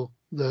handle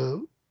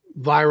the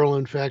viral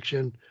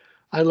infection,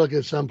 I look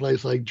at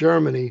someplace like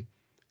Germany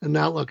and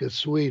not look at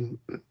Sweden.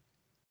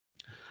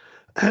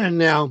 And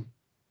now,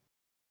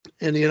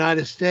 in the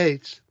United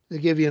States, to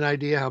give you an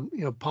idea how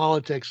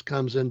politics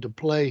comes into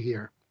play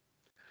here.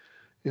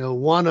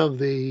 One of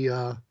the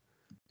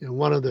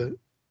one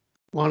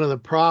of the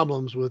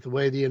problems with the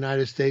way the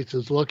United States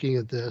is looking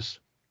at this,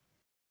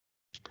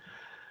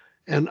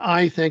 and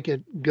I think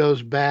it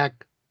goes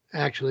back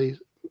actually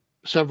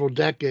several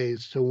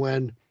decades to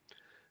when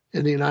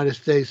in the United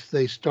States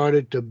they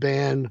started to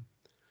ban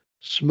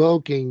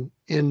smoking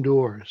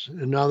indoors.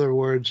 In other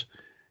words,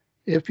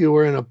 if you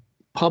were in a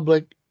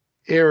public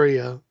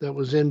area that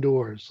was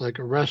indoors, like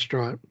a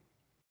restaurant,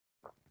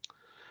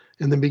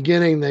 in the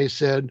beginning they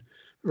said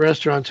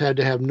restaurants had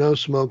to have no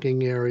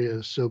smoking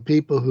areas. So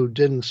people who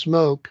didn't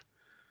smoke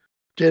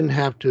didn't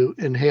have to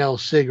inhale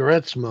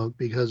cigarette smoke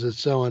because it's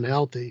so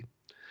unhealthy.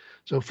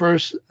 So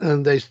first,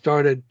 and they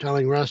started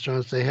telling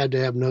restaurants they had to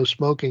have no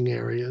smoking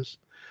areas.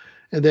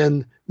 And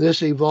then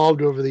this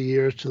evolved over the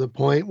years to the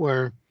point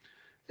where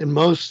in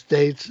most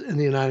states in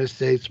the United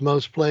States,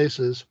 most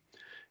places,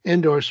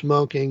 indoor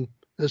smoking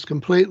is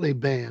completely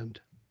banned.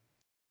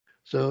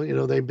 So,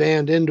 they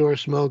banned indoor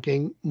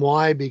smoking.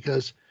 Why?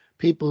 Because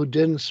people who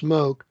didn't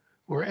smoke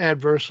were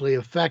adversely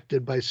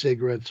affected by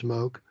cigarette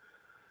smoke.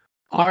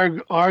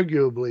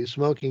 Arguably,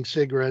 smoking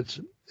cigarettes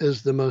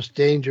is the most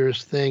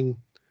dangerous thing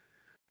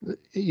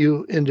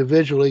you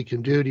individually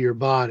can do to your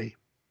body.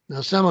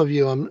 Now, some of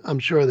you, I'm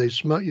sure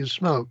you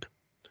smoke,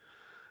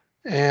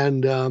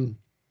 and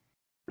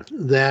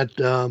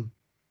that,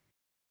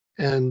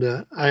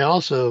 and I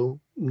also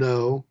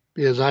know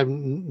because I've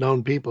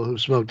known people who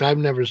smoked. I've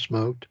never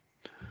smoked.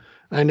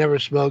 I never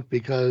smoked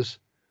because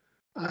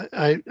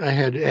I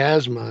had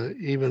asthma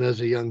even as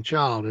a young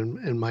child,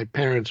 and my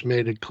parents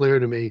made it clear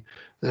to me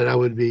that I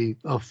would be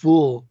a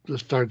fool to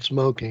start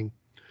smoking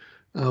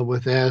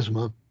with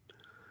asthma.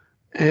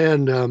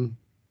 And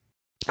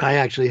I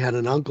actually had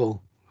an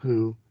uncle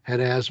who had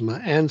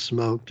asthma and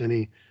smoked, and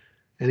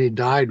he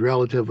died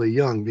relatively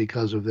young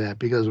because of that,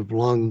 because of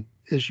lung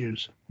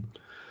issues.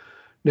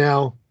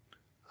 Now,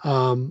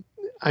 um,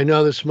 I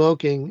know that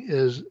smoking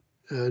is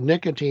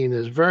nicotine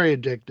is very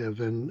addictive,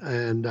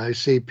 and I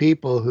see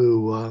people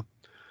who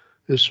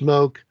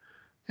smoke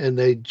and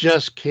they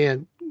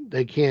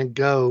can't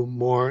go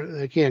more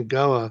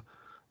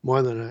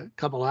than a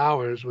couple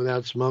hours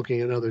without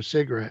smoking another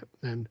cigarette.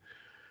 And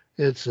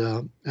it's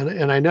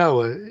and I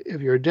know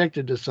if you're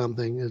addicted to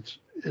something, it's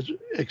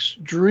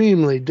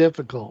extremely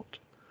difficult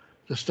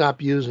to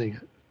stop using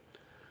it.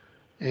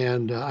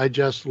 And I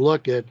just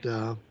look at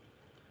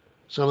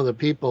some of the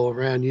people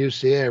around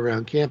UCA,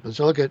 around campus.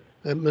 I look at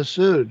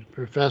Masood,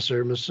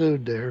 Professor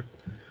Masood there.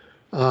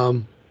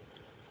 Um,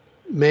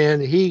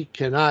 Man, he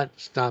cannot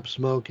stop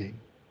smoking,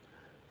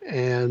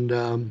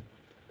 and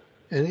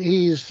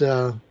he's.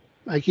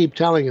 I keep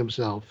telling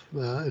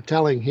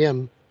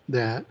him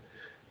that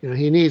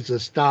he needs to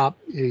stop.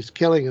 He's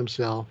killing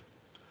himself,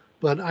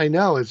 but I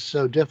know it's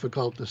so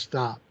difficult to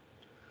stop.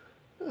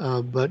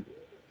 But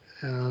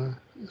uh,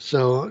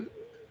 so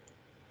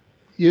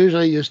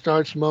usually you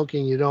start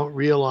smoking, you don't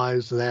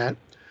realize that,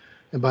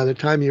 and by the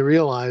time you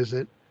realize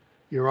it,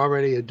 you're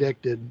already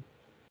addicted,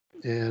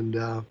 and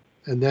uh,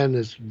 and then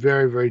it's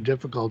very very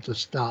difficult to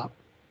stop.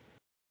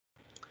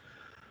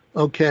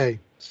 Okay,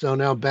 so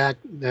now back.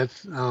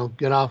 I'll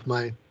get off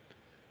my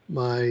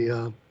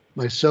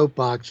my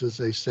soapbox, as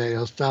they say.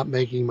 I'll stop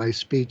making my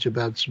speech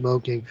about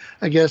smoking.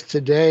 I guess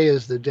today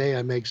is the day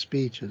I make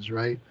speeches,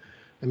 right?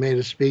 I made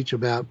a speech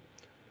about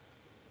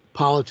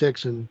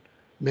politics and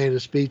made a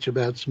speech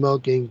about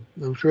smoking.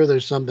 I'm sure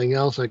there's something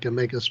else I can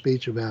make a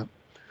speech about.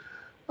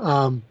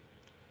 Um,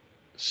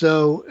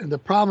 so the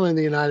problem in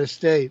the United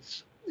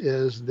States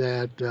is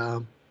that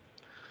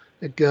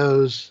it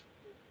goes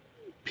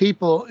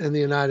people in the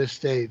United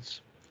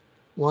States.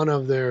 One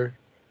of their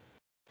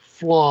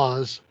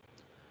flaws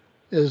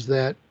is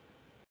that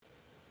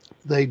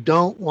they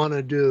don't want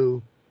to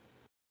do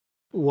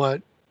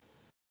what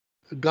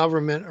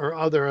government or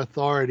other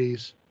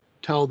authorities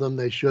tell them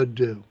they should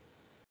do.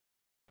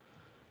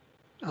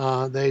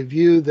 They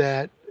view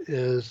that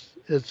as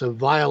it's a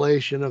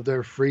violation of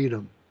their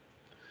freedom.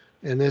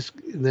 And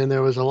then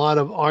there was a lot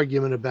of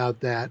argument about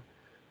that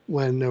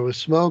when there was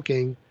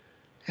smoking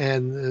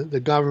and the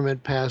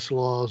government passed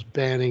laws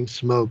banning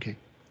smoking.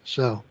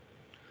 So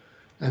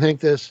I think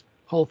this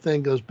whole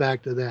thing goes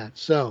back to that.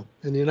 So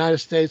in the United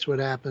States, what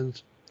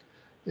happens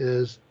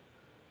is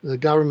the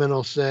government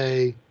will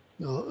say,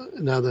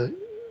 now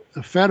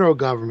the federal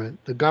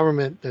government, the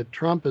government that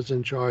Trump is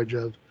in charge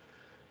of,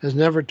 has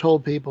never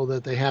told people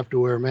that they have to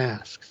wear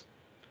masks.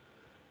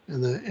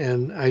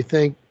 And I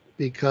think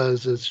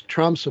because it's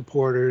Trump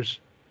supporters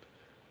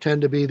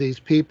tend to be these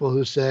people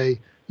who say,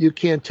 "You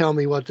can't tell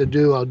me what to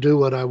do. I'll do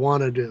what I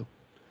want to do."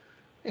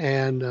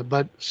 And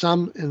but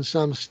in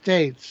some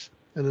states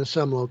and in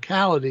some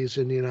localities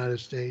in the United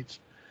States,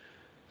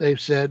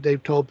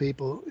 they've told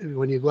people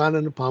when you go out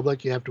in the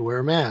public, you have to wear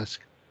a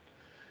mask.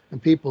 And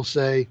people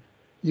say,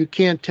 "You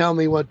can't tell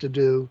me what to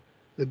do.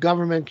 The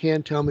government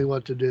can't tell me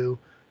what to do.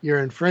 You're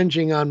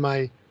infringing on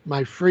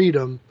my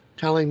freedom,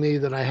 telling me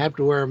that I have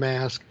to wear a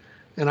mask,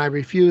 and I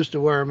refuse to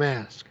wear a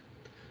mask."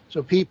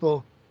 So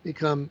people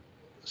become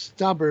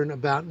stubborn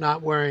about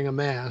not wearing a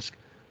mask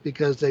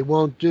because they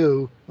won't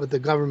do what the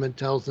government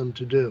tells them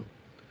to do.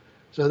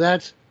 So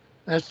that's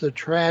the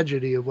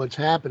tragedy of what's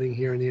happening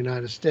here in the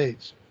United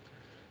States.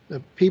 The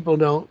people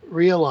don't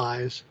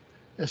realize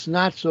it's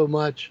not so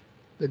much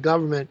the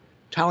government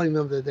telling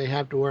them that they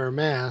have to wear a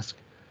mask,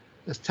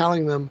 it's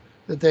telling them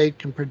that they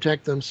can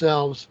protect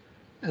themselves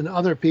and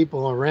other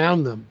people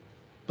around them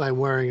by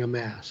wearing a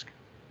mask.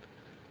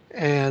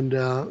 And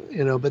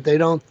but they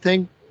don't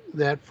think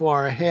that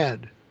far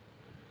ahead.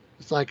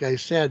 It's like I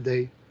said,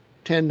 they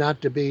tend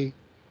not to be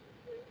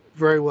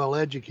very well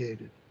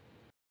educated.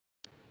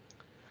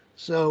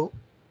 So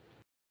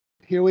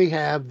here we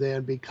have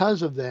then,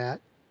 because of that,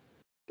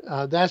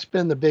 that's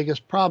been the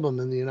biggest problem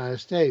in the United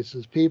States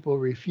is people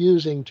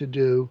refusing to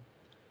do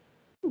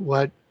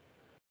what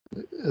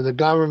the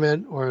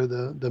government or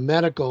the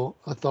medical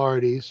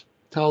authorities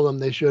tell them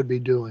they should be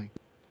doing.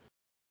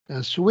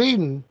 Now,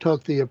 Sweden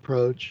took the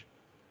approach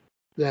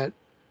that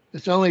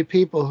it's only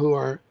people who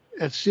are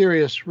at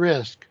serious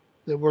risk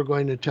that we're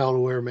going to tell to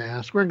wear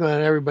masks. We're going to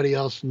let everybody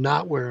else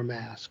not wear a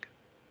mask.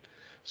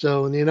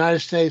 So in the United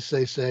States,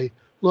 they say,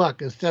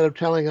 look, instead of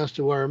telling us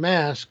to wear a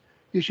mask,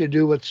 you should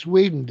do what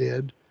Sweden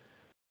did,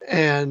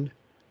 and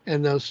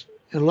and those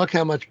and look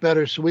how much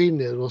better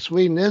Sweden is. Well,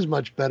 Sweden is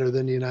much better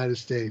than the United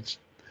States.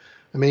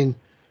 I mean,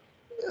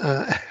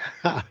 uh,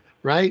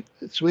 right?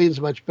 Sweden's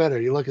much better.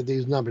 You look at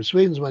these numbers.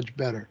 Sweden's much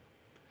better.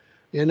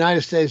 The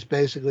United States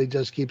basically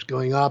just keeps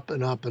going up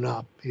and up and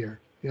up here.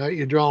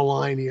 You draw a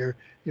line here,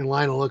 your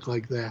line will look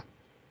like that.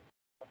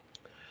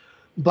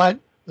 But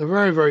the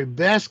very, very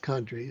best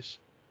countries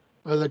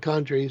are the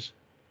countries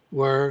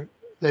where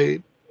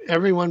they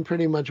everyone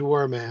pretty much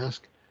wore a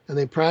mask and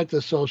they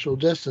practice social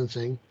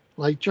distancing,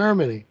 like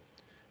Germany.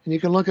 And you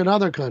can look at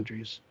other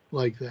countries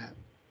like that.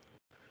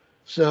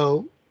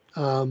 So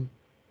um,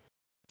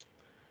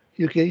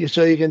 you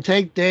can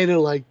take data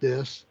like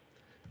this,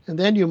 and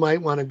then you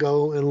might want to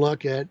go and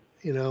look at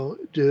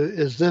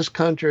is this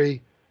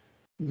country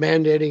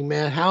mandating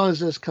man? How is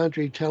this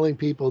country telling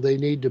people they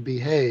need to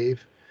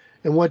behave,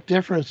 and what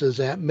difference does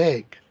that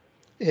make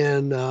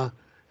in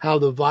how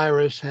the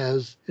virus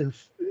has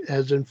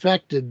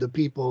infected the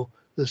people,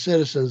 the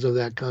citizens of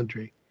that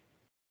country?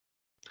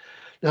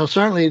 Now,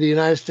 certainly, the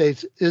United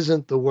States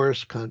isn't the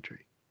worst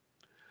country,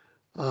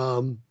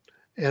 um,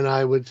 and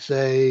I would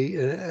say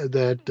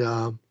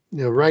that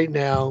right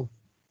now,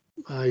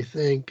 I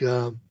think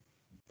I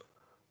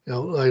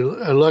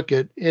look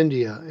at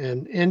India,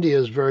 and India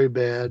is very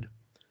bad.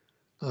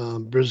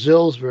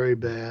 Brazil's very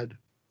bad.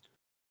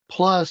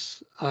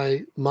 Plus,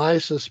 my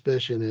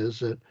suspicion is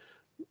that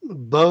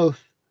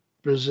both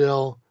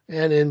Brazil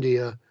and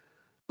India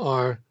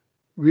are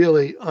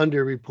really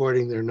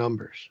underreporting their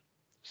numbers.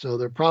 So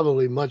they're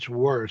probably much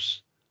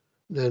worse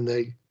than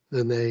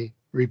they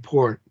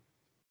report.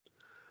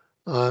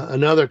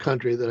 Another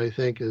country that I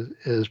think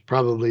is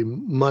probably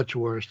much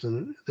worse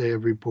than they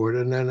have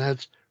reported, and then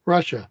that's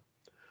Russia.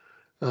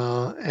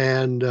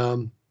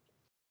 And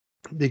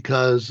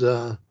because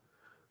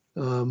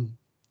um,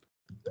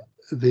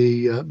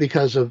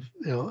 because of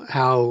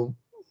how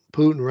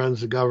Putin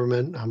runs the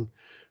government, I'm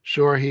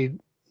sure he's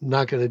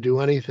not going to do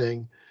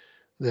anything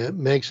that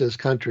makes his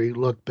country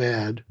look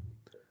bad.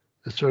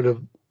 It's sort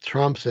of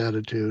Trump's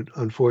attitude,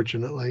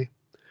 unfortunately,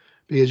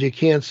 because you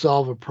can't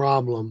solve a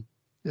problem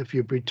if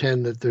you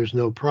pretend that there's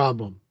no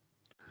problem.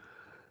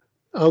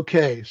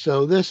 Okay,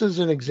 so this is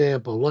an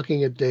example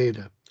looking at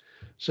data.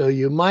 So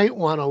you might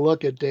want to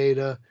look at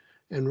data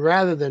and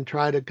rather than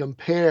try to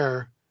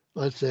compare,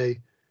 let's say,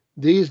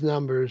 these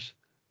numbers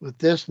with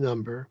this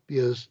number,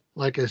 because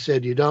like I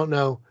said, you don't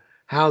know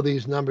how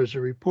these numbers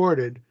are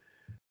reported,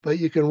 but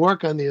you can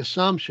work on the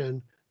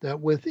assumption that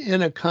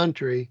within a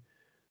country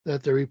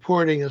that the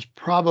reporting is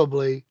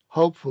probably,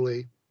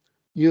 hopefully,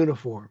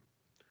 uniform.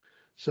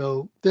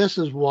 So this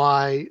is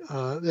why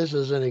this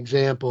is an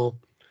example,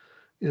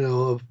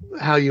 of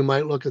how you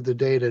might look at the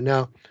data.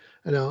 Now,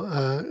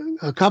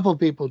 a couple of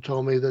people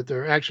told me that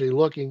they're actually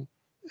looking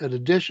at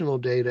additional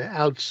data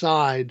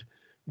outside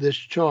this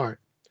chart,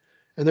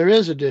 and there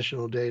is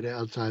additional data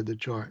outside the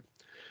chart.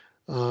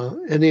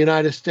 In the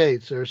United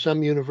States, there are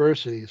some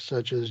universities,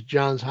 such as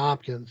Johns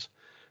Hopkins,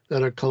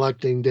 that are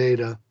collecting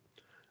data,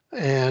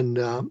 and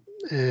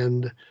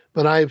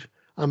but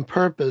on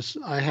purpose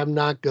I have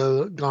not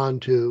gone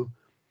to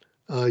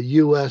a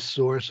U.S.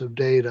 source of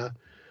data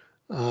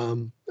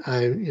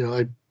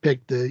I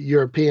picked the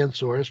European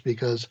source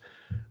because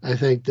I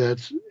think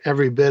that's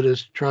every bit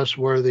as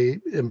trustworthy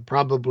and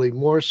probably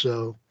more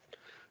so.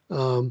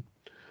 Um,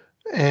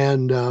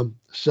 and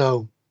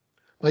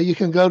but you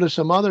can go to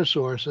some other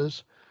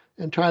sources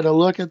and try to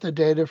look at the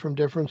data from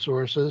different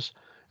sources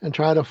and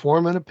try to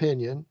form an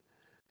opinion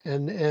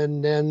and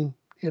then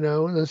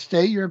then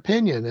state your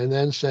opinion and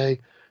then say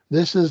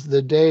this is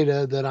the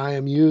data that I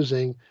am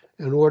using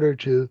in order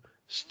to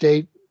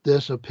state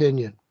this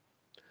opinion.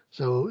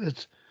 So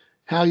it's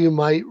how you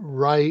might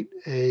write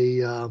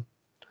a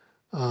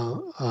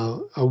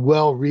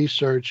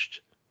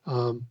well-researched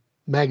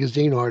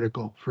magazine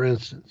article, for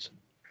instance.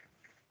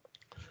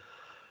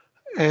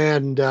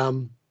 And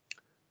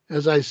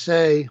as I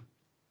say,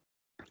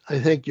 I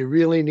think you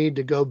really need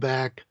to go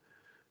back,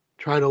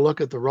 try to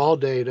look at the raw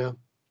data,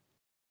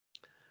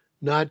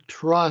 not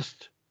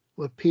trust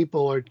what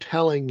people are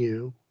telling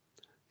you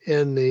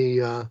in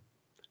the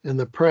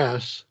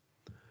press,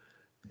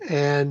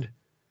 and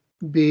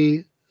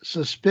be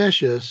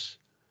suspicious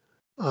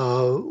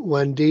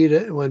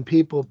when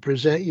people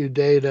present you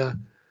data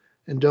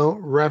and don't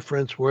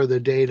reference where the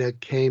data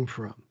came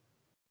from.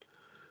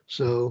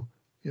 So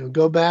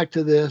go back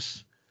to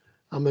this.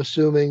 I'm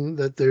assuming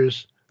that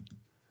there's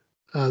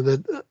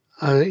that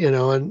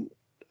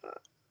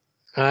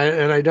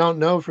and I don't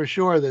know for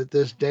sure that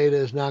this data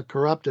is not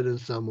corrupted in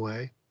some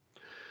way,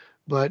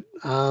 but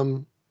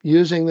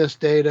using this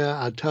data,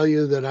 I'll tell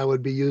you that I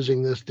would be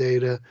using this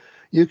data.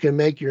 You can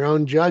make your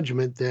own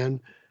judgment then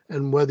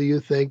and whether you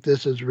think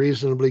this is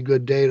reasonably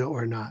good data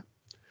or not.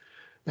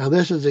 Now,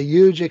 this is a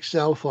huge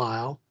Excel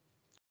file.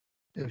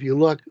 If you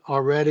look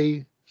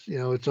already,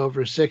 it's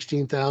over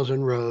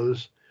 16,000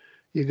 rows.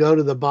 You go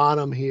to the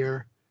bottom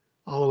here,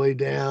 all the way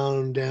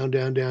down, down,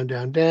 down, down,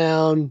 down,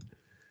 down,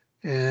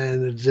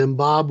 and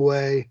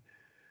Zimbabwe,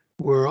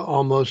 we're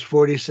almost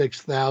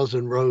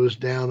 46,000 rows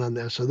down on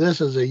this. So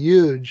this is a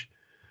huge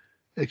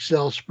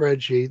Excel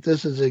spreadsheet.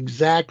 This is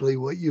exactly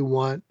what you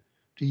want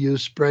to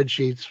use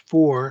spreadsheets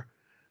for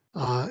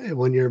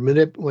when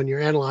you're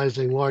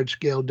analyzing large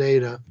scale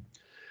data.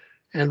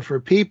 And for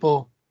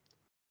people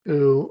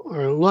who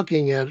are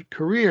looking at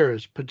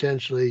careers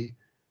potentially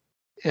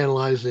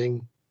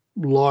analyzing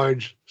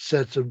large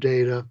sets of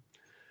data,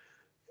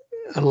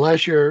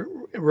 unless you're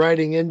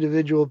writing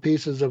individual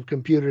pieces of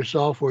computer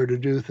software to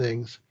do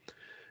things,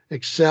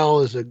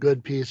 Excel is a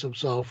good piece of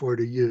software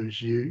to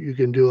use. You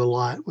can do a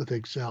lot with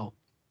Excel.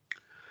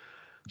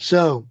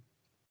 So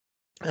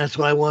that's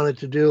what I wanted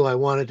to do. I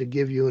wanted to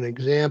give you an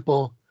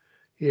example.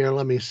 Here,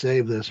 let me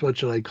save this. What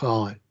should I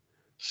call it?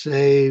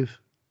 Save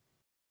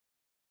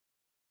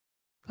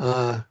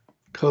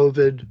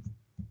COVID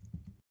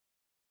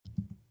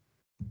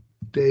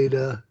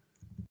data.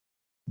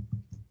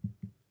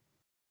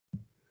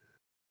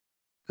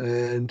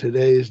 And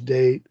today's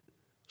date,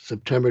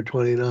 September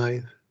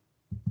 29th.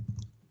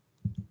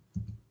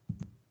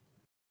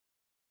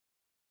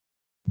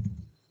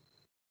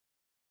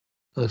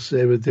 I'll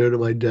save it there to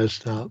my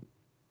desktop.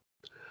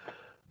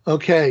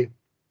 Okay,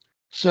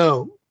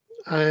 so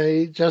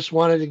I just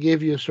wanted to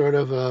give you sort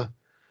of a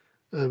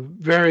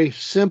very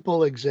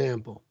simple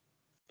example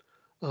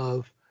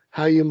of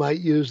how you might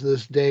use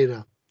this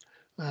data.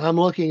 I'm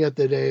looking at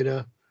the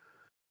data,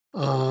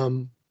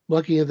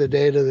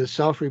 that's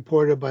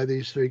self-reported by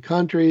these three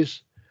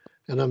countries,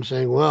 and I'm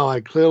saying, well,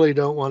 I clearly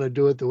don't want to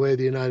do it the way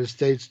the United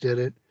States did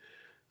it.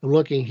 I'm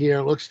looking here,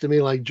 it looks to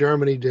me like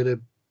Germany did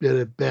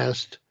it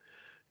best.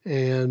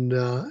 And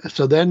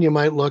so then you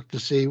might look to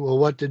see, well,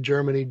 what did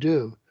Germany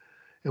do?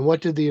 And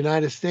what did the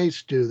United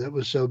States do that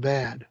was so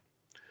bad?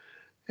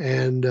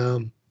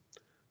 And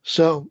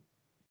so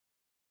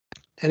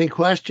any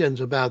questions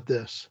about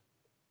this?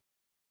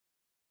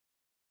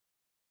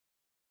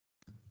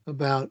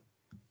 About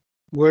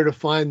where to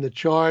find the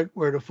chart,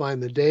 where to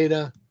find the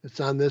data?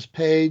 It's on this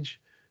page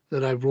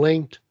that I've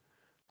linked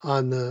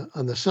on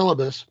the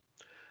syllabus.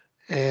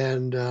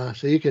 And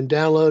so you can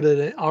download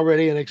it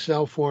already in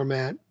Excel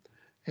format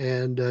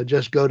and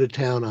just go to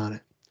town on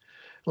it.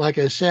 Like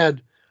I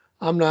said,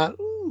 I'm not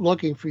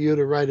looking for you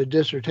to write a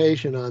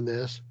dissertation on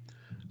this.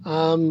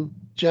 I'm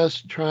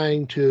just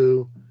trying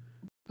to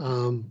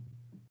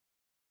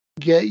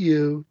get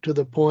you to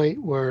the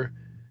point where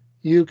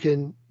you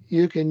can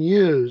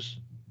use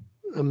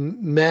a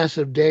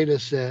massive data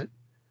set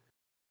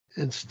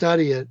and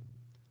study it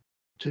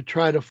to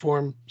try to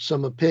form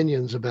some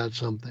opinions about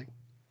something.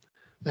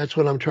 That's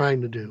what I'm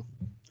trying to do.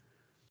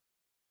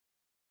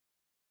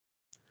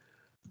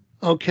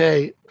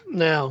 Okay,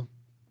 now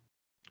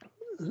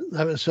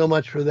that was so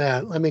much for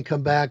that. Let me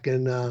come back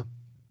and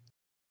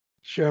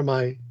share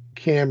my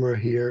camera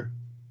here.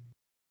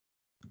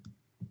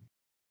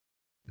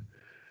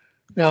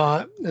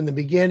 Now, in the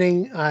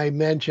beginning, I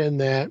mentioned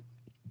that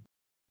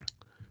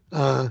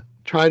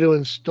try to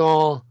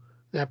install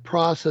that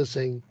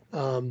processing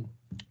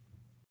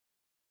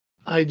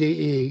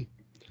IDE.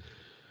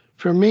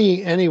 For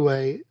me,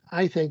 anyway,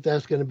 I think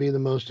that's going to be the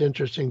most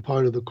interesting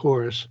part of the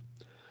course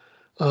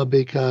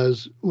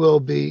because we'll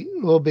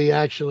be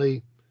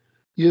actually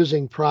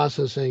using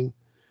processing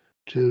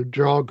to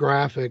draw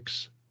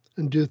graphics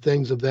and do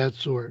things of that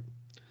sort.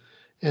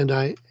 And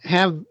I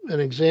have an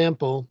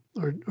example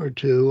or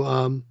two.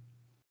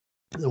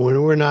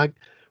 We're not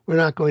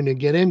going to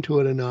get into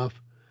it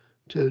enough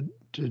to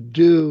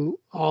do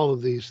all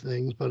of these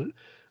things, but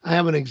I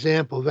have an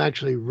example of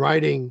actually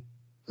writing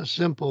a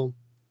simple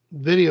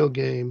video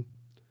game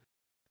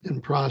in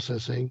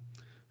processing.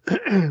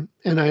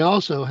 And I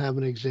also have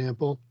an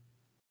example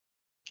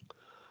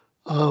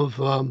of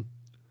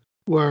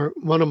where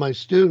one of my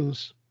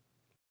students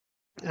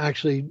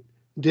actually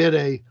did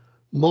a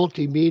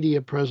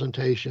multimedia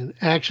presentation,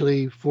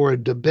 actually for a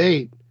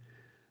debate,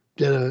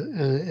 did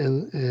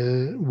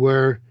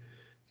where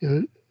you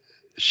know,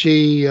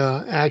 she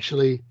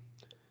actually,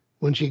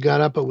 when she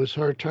got up, it was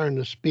her turn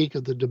to speak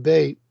at the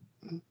debate.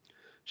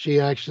 She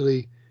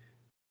actually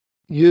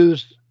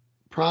used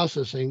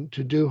processing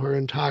to do her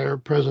entire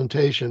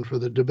presentation for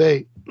the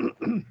debate,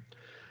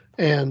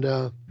 and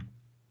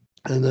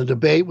the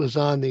debate was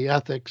on the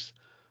ethics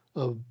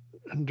of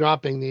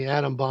dropping the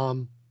atom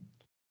bomb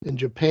in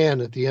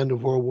Japan at the end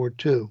of World War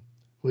II,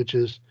 which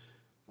is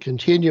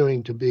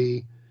continuing to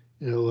be,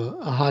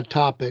 a hot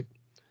topic.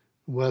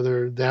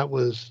 Whether that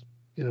was,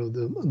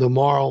 the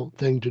moral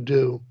thing to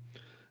do,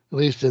 at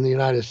least in the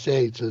United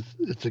States,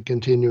 it's a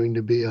continuing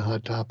to be a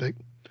hot topic.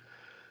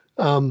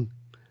 And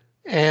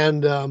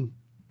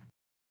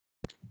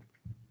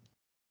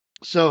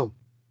so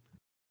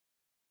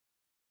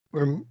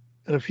we're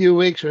in a few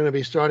weeks, we're going to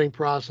be starting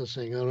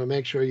processing. I want to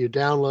make sure you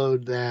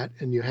download that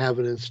and you have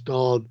it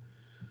installed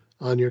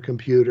on your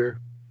computer.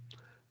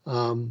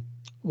 I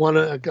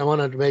wanted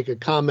to make a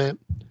comment.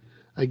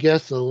 I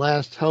guess the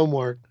last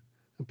homework,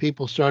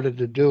 people started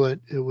to do it.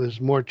 It was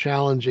more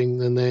challenging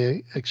than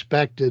they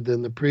expected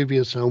than the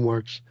previous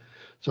homeworks.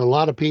 So a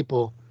lot of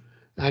people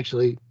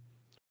actually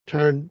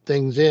turned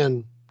things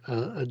in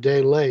a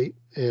day late.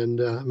 And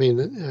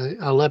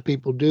I'll let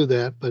people do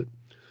that, but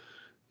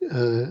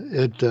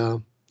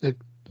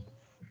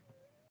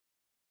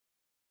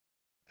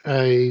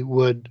I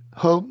would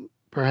hope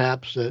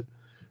perhaps that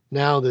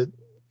now that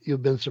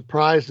you've been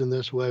surprised in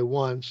this way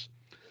once,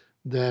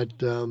 that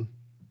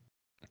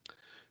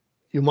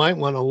you might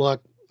want to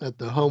look at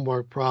the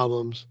homework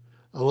problems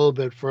a little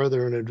bit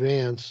further in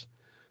advance.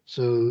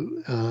 So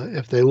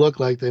if they look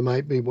like they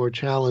might be more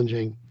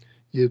challenging,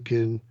 you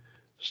can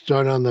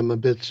start on them a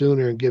bit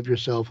sooner and give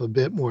yourself a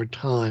bit more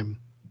time.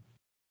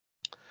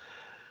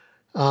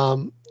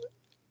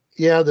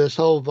 This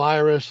whole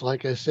virus,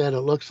 like I said, it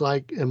looks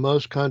like in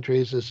most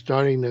countries is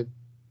starting to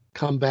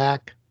come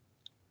back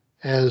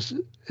as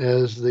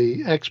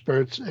the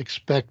experts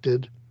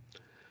expected.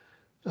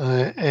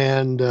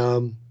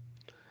 And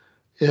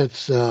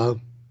it's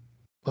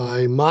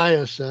by my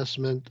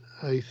assessment,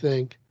 I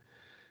think,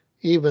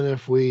 even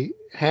if we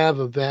have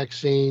a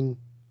vaccine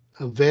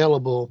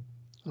available,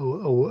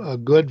 a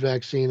good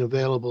vaccine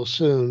available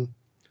soon,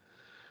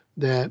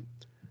 that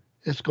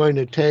it's going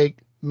to take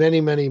many,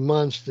 many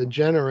months to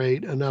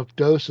generate enough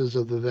doses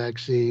of the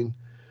vaccine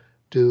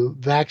to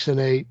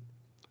vaccinate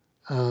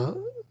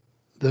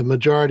the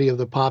majority of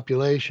the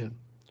population.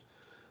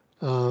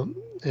 So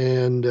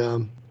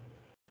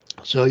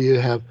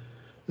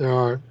there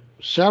are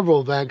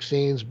several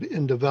vaccines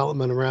in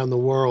development around the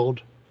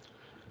world.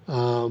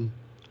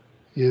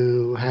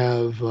 You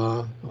have,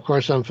 of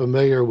course, I'm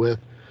familiar with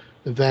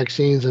the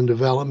vaccines in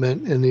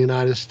development in the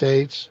United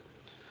States.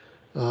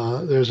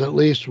 There's at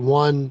least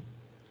one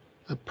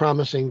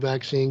promising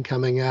vaccine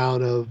coming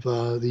out of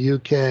the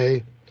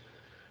UK.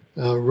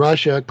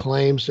 Russia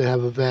claims to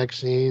have a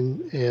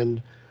vaccine,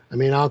 and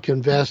I'll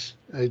confess,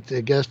 I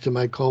guess, to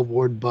my Cold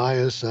War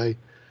bias. I'm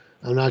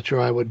not sure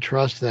I would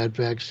trust that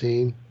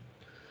vaccine.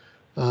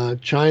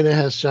 China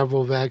has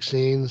several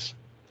vaccines,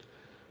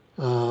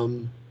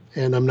 and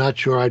I'm not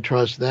sure I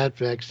trust that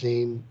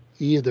vaccine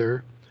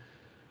either,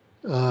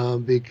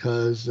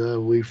 because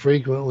we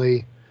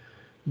frequently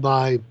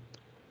buy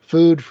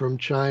food from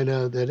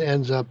China that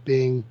ends up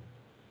being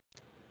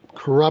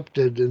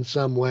corrupted in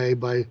some way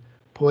by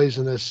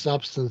poisonous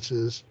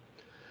substances.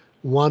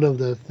 One of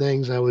the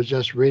things I was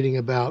just reading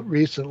about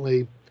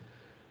recently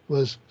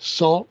was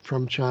salt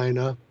from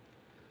China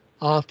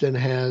often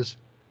has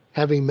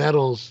heavy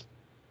metals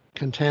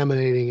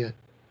contaminating it.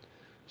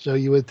 So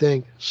you would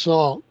think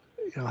salt,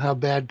 how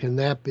bad can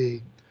that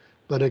be?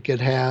 But it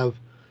could have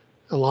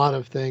a lot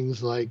of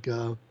things like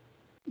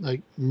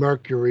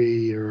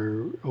mercury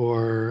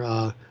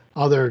or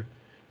other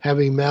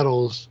heavy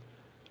metals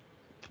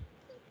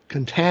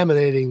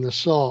contaminating the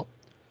salt.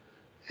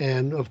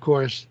 And of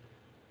course,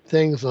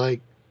 things like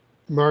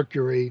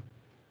mercury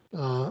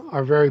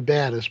are very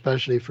bad,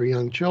 especially for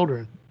young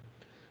children.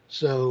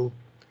 So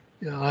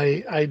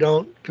I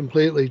don't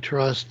completely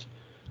trust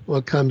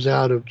what comes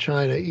out of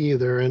China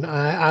either. And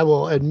I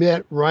will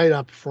admit right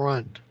up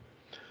front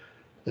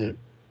that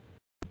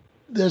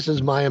this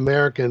is my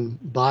American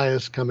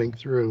bias coming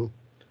through.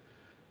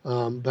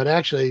 But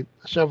actually,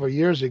 several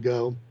years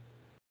ago,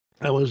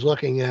 I was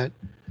looking at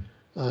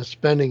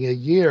spending a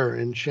year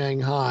in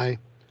Shanghai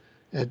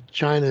at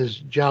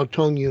China's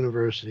Jiaotong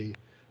University,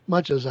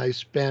 much as I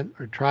spent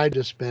or tried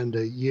to spend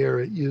a year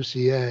at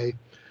UCA,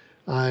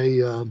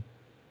 I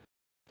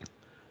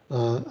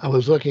I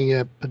was looking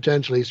at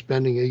potentially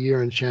spending a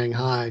year in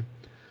Shanghai,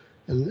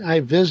 and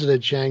I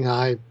visited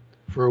Shanghai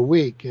for a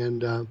week,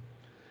 and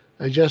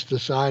I just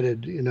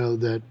decided,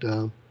 that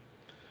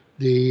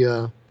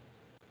the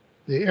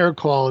the air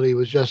quality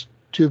was just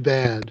too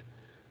bad.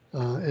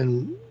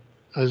 And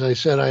as I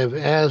said, I have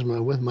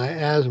asthma. With my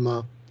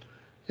asthma,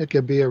 it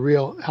could be a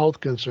real health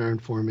concern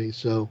for me.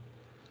 So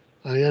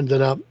I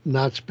ended up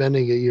not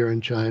spending a year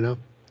in China.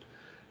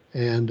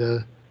 And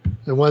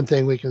the one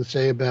thing we can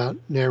say about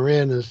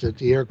Narin is that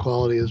the air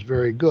quality is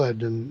very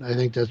good. And I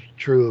think that's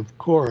true of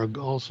Korog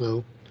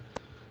also.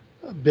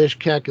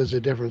 Bishkek is a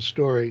different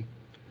story.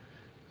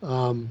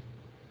 Um,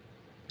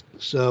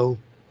 so,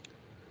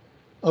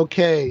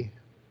 okay,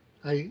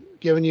 I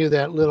given you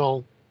that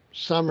little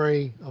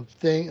summary of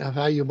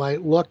how you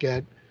might look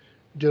at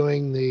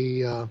doing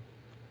the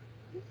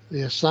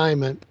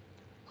assignment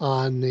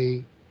on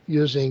the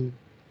using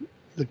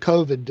the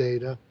COVID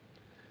data.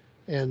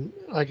 And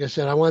like I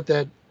said, I want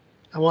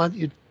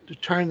you to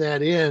turn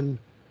that in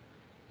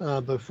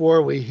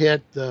before we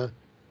hit the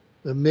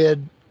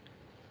mid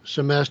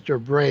semester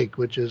break,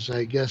 which is,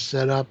 I guess,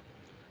 set up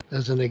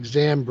as an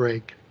exam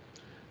break.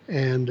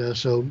 And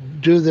so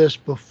do this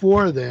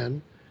before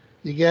then.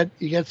 You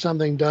get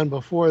something done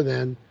before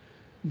then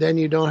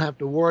you don't have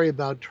to worry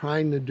about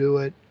trying to do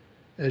it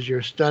as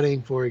you're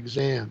studying for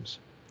exams.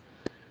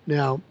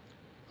 Now,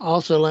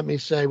 also let me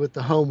say with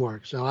the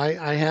homework, so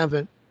I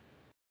haven't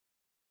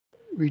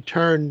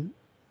returned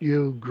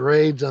you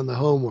grades on the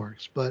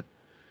homeworks, but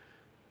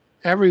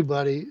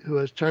everybody who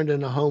has turned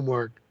in a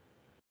homework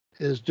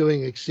is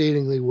doing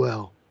exceedingly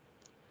well.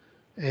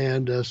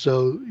 And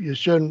so you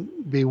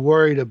shouldn't be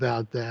worried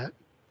about that.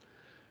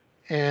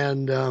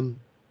 And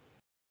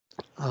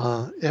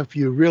if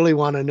you really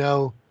want to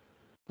know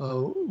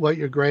what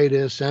your grade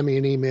is, send me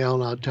an email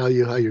and I'll tell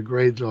you how your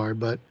grades are.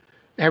 But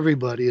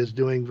everybody is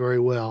doing very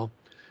well.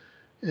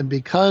 And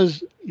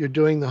because you're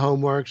doing the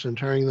homeworks and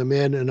turning them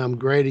in and I'm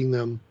grading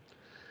them,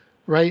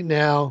 right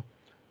now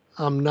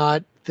I'm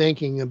not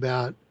thinking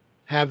about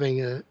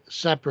having a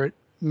separate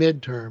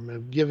midterm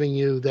of giving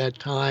you that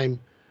time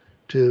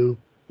to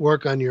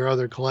work on your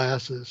other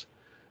classes.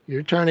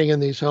 You're turning in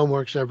these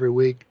homeworks every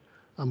week.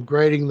 I'm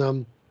grading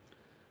them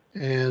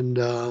and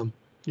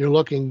you're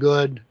looking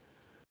good.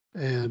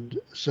 And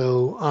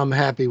so I'm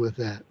happy with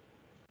that.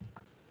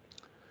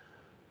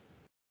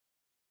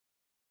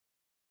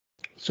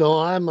 So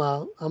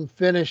I'm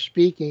finished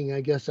speaking.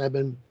 I guess I've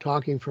been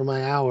talking for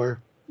my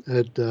hour.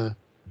 At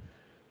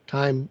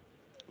time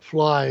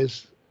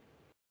flies.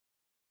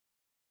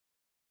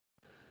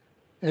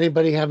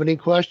 Anybody have any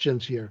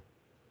questions here?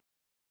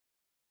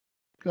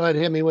 Go ahead,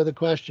 hit me with a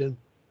question.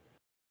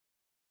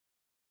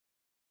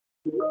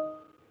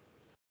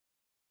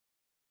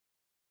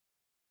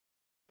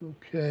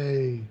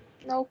 Okay,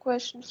 No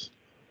questions.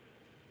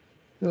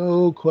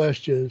 no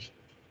questions.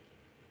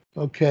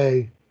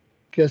 Okay,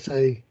 guess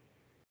I.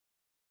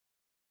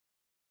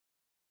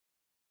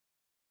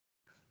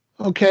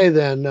 Okay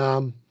then.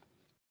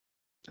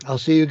 I'll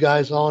see you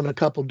guys all in a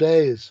couple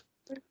days.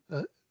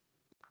 Uh,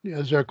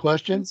 is there a I'm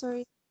question?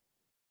 sorry.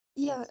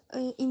 Yeah,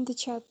 in the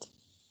chat,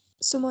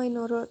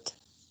 Sumaino wrote,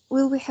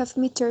 "Will we have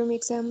midterm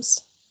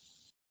exams?"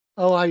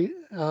 Oh, I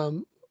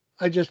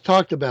just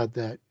talked about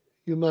that.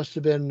 You must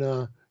have been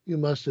uh,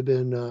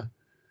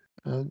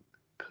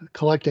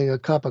 collecting a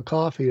cup of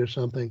coffee or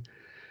something.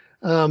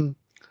 Um,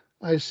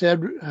 I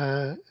said,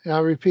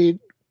 I'll repeat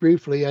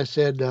briefly. I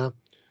said,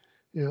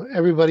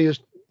 everybody is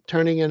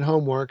turning in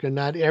homework, and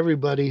not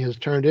everybody has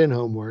turned in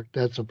homework.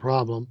 That's a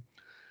problem.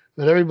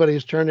 But everybody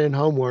who's turned in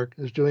homework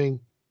is doing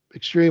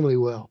extremely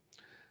well.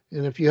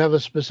 And if you have a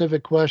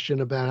specific question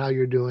about how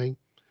you're doing,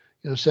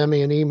 send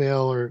me an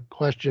email or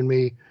question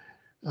me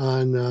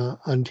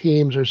on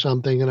Teams or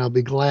something, and I'll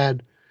be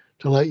glad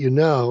to let you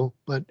know.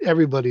 But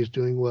everybody's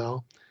doing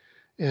well,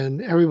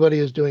 and everybody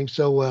is doing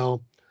so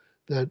well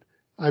that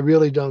I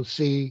really don't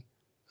see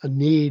a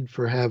need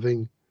for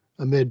having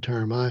a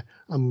midterm.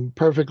 I'm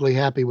perfectly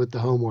happy with the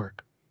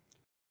homework.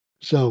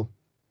 So,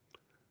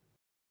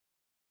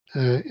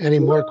 any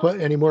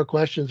more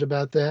questions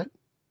about that?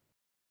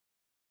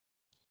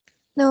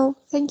 No,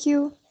 thank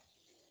you.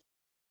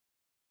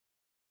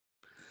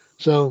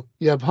 So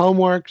you have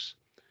homeworks.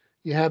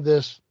 You have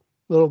this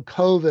little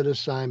COVID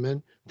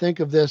assignment. Think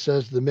of this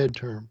as the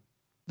midterm,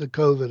 the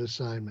COVID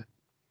assignment.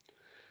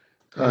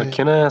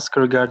 Can I ask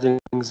regarding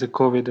the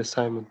COVID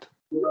assignment?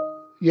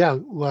 Yeah,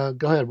 well,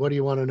 go ahead. What do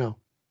you want to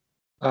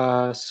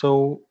know?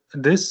 So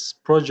this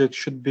project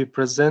should be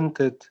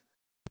presented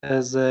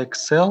as an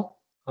Excel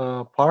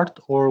part,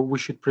 or we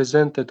should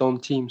present it on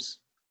Teams?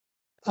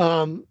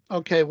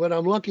 Okay, what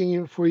I'm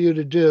looking for you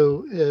to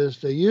do is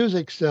to use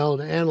Excel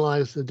to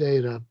analyze the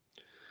data.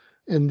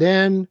 And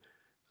then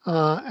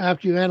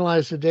after you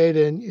analyze the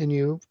data and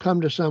you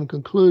come to some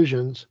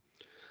conclusions,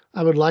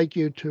 I would like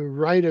you to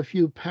write a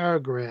few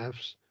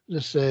paragraphs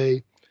to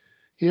say,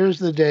 here's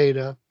the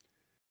data,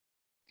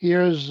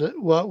 here's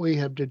what we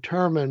have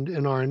determined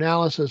in our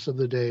analysis of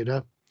the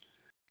data,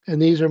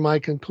 and these are my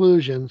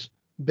conclusions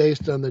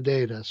based on the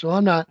data. So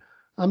I'm not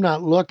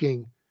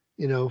looking,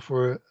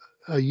 for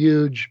a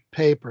huge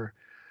paper.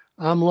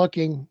 I'm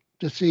looking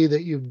to see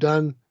that you've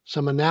done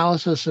some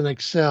analysis in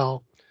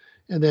Excel,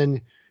 and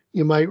then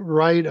you might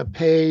write a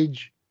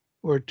page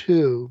or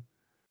two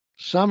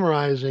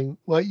summarizing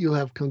what you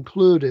have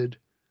concluded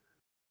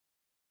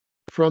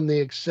from the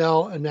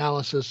Excel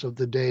analysis of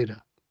the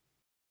data.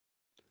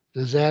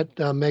 Does that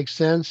make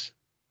sense?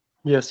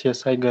 Yes,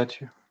 yes, I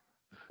got you.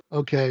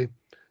 Okay.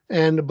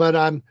 But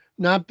I'm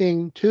not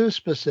being too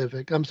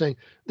specific. I'm saying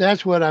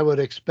that's what I would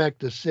expect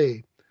to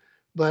see.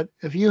 But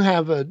if you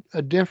have a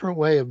different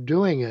way of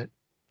doing it,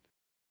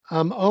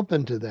 I'm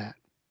open to that.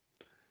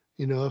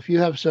 If you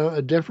have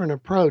a different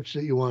approach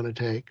that you want to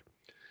take,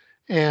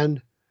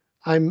 and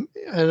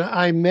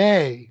I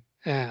may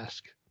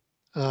ask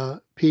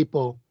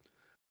people,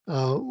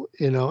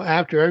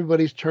 after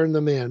everybody's turned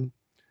them in,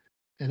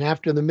 and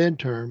after the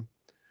midterm,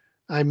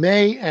 I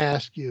may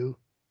ask you,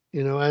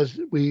 as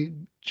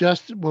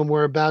when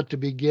we're about to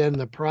begin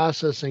the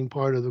processing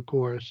part of the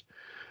course,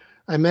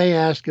 I may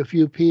ask a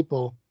few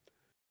people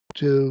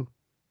to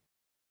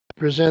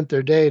present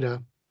their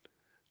data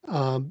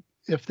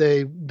if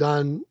they've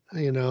done,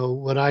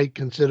 what I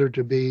consider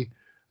to be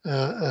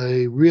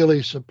a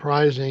really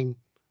surprising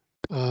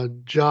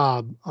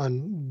job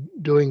on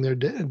doing their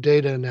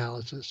data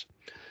analysis.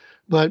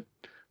 But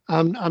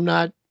I'm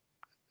not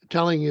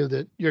telling you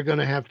that you're going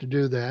to have to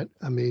do that.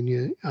 I mean,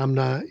 you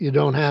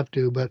don't have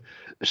to, but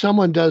if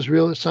someone does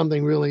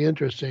something really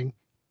interesting,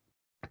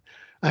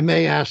 I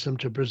may ask them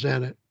to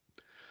present it.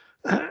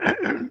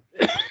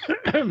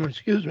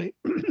 Excuse me.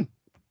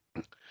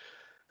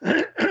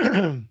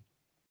 I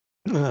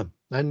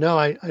know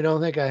I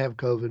don't think I have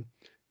COVID,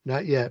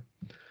 not yet.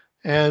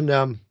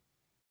 And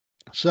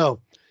so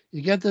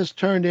you get this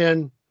turned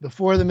in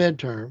before the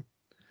midterm.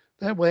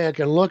 That way I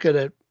can look at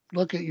it,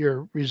 look at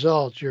your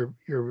results,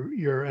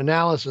 your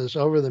analysis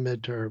over the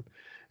midterm.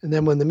 And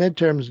then when the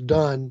midterm's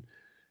done,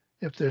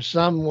 if there's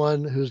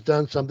someone who's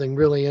done something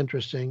really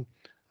interesting,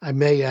 I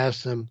may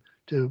ask them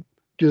to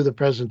do the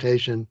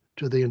presentation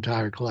to the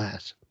entire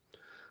class.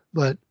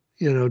 But,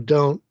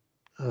 don't,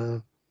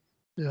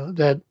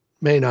 that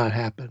may not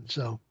happen.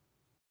 So,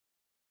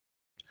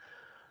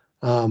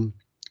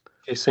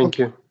 Okay, thank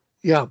you.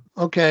 yeah,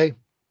 okay.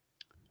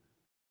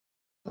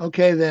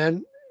 Okay,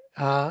 then.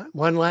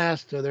 One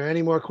last, are there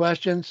any more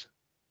questions?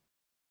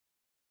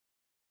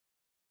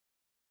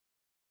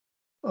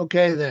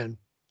 Okay, then.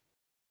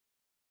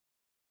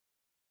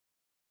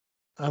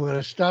 I'm going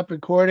to stop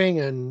recording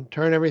and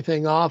turn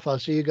everything off. I'll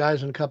see you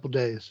guys in a couple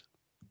days.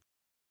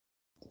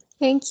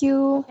 Thank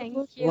you. Thank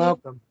You're you.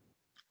 welcome.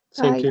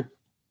 Thank Bye. you.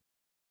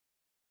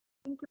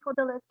 Thank you for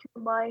the lecture.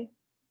 Bye.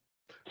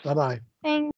 Bye-bye. Thank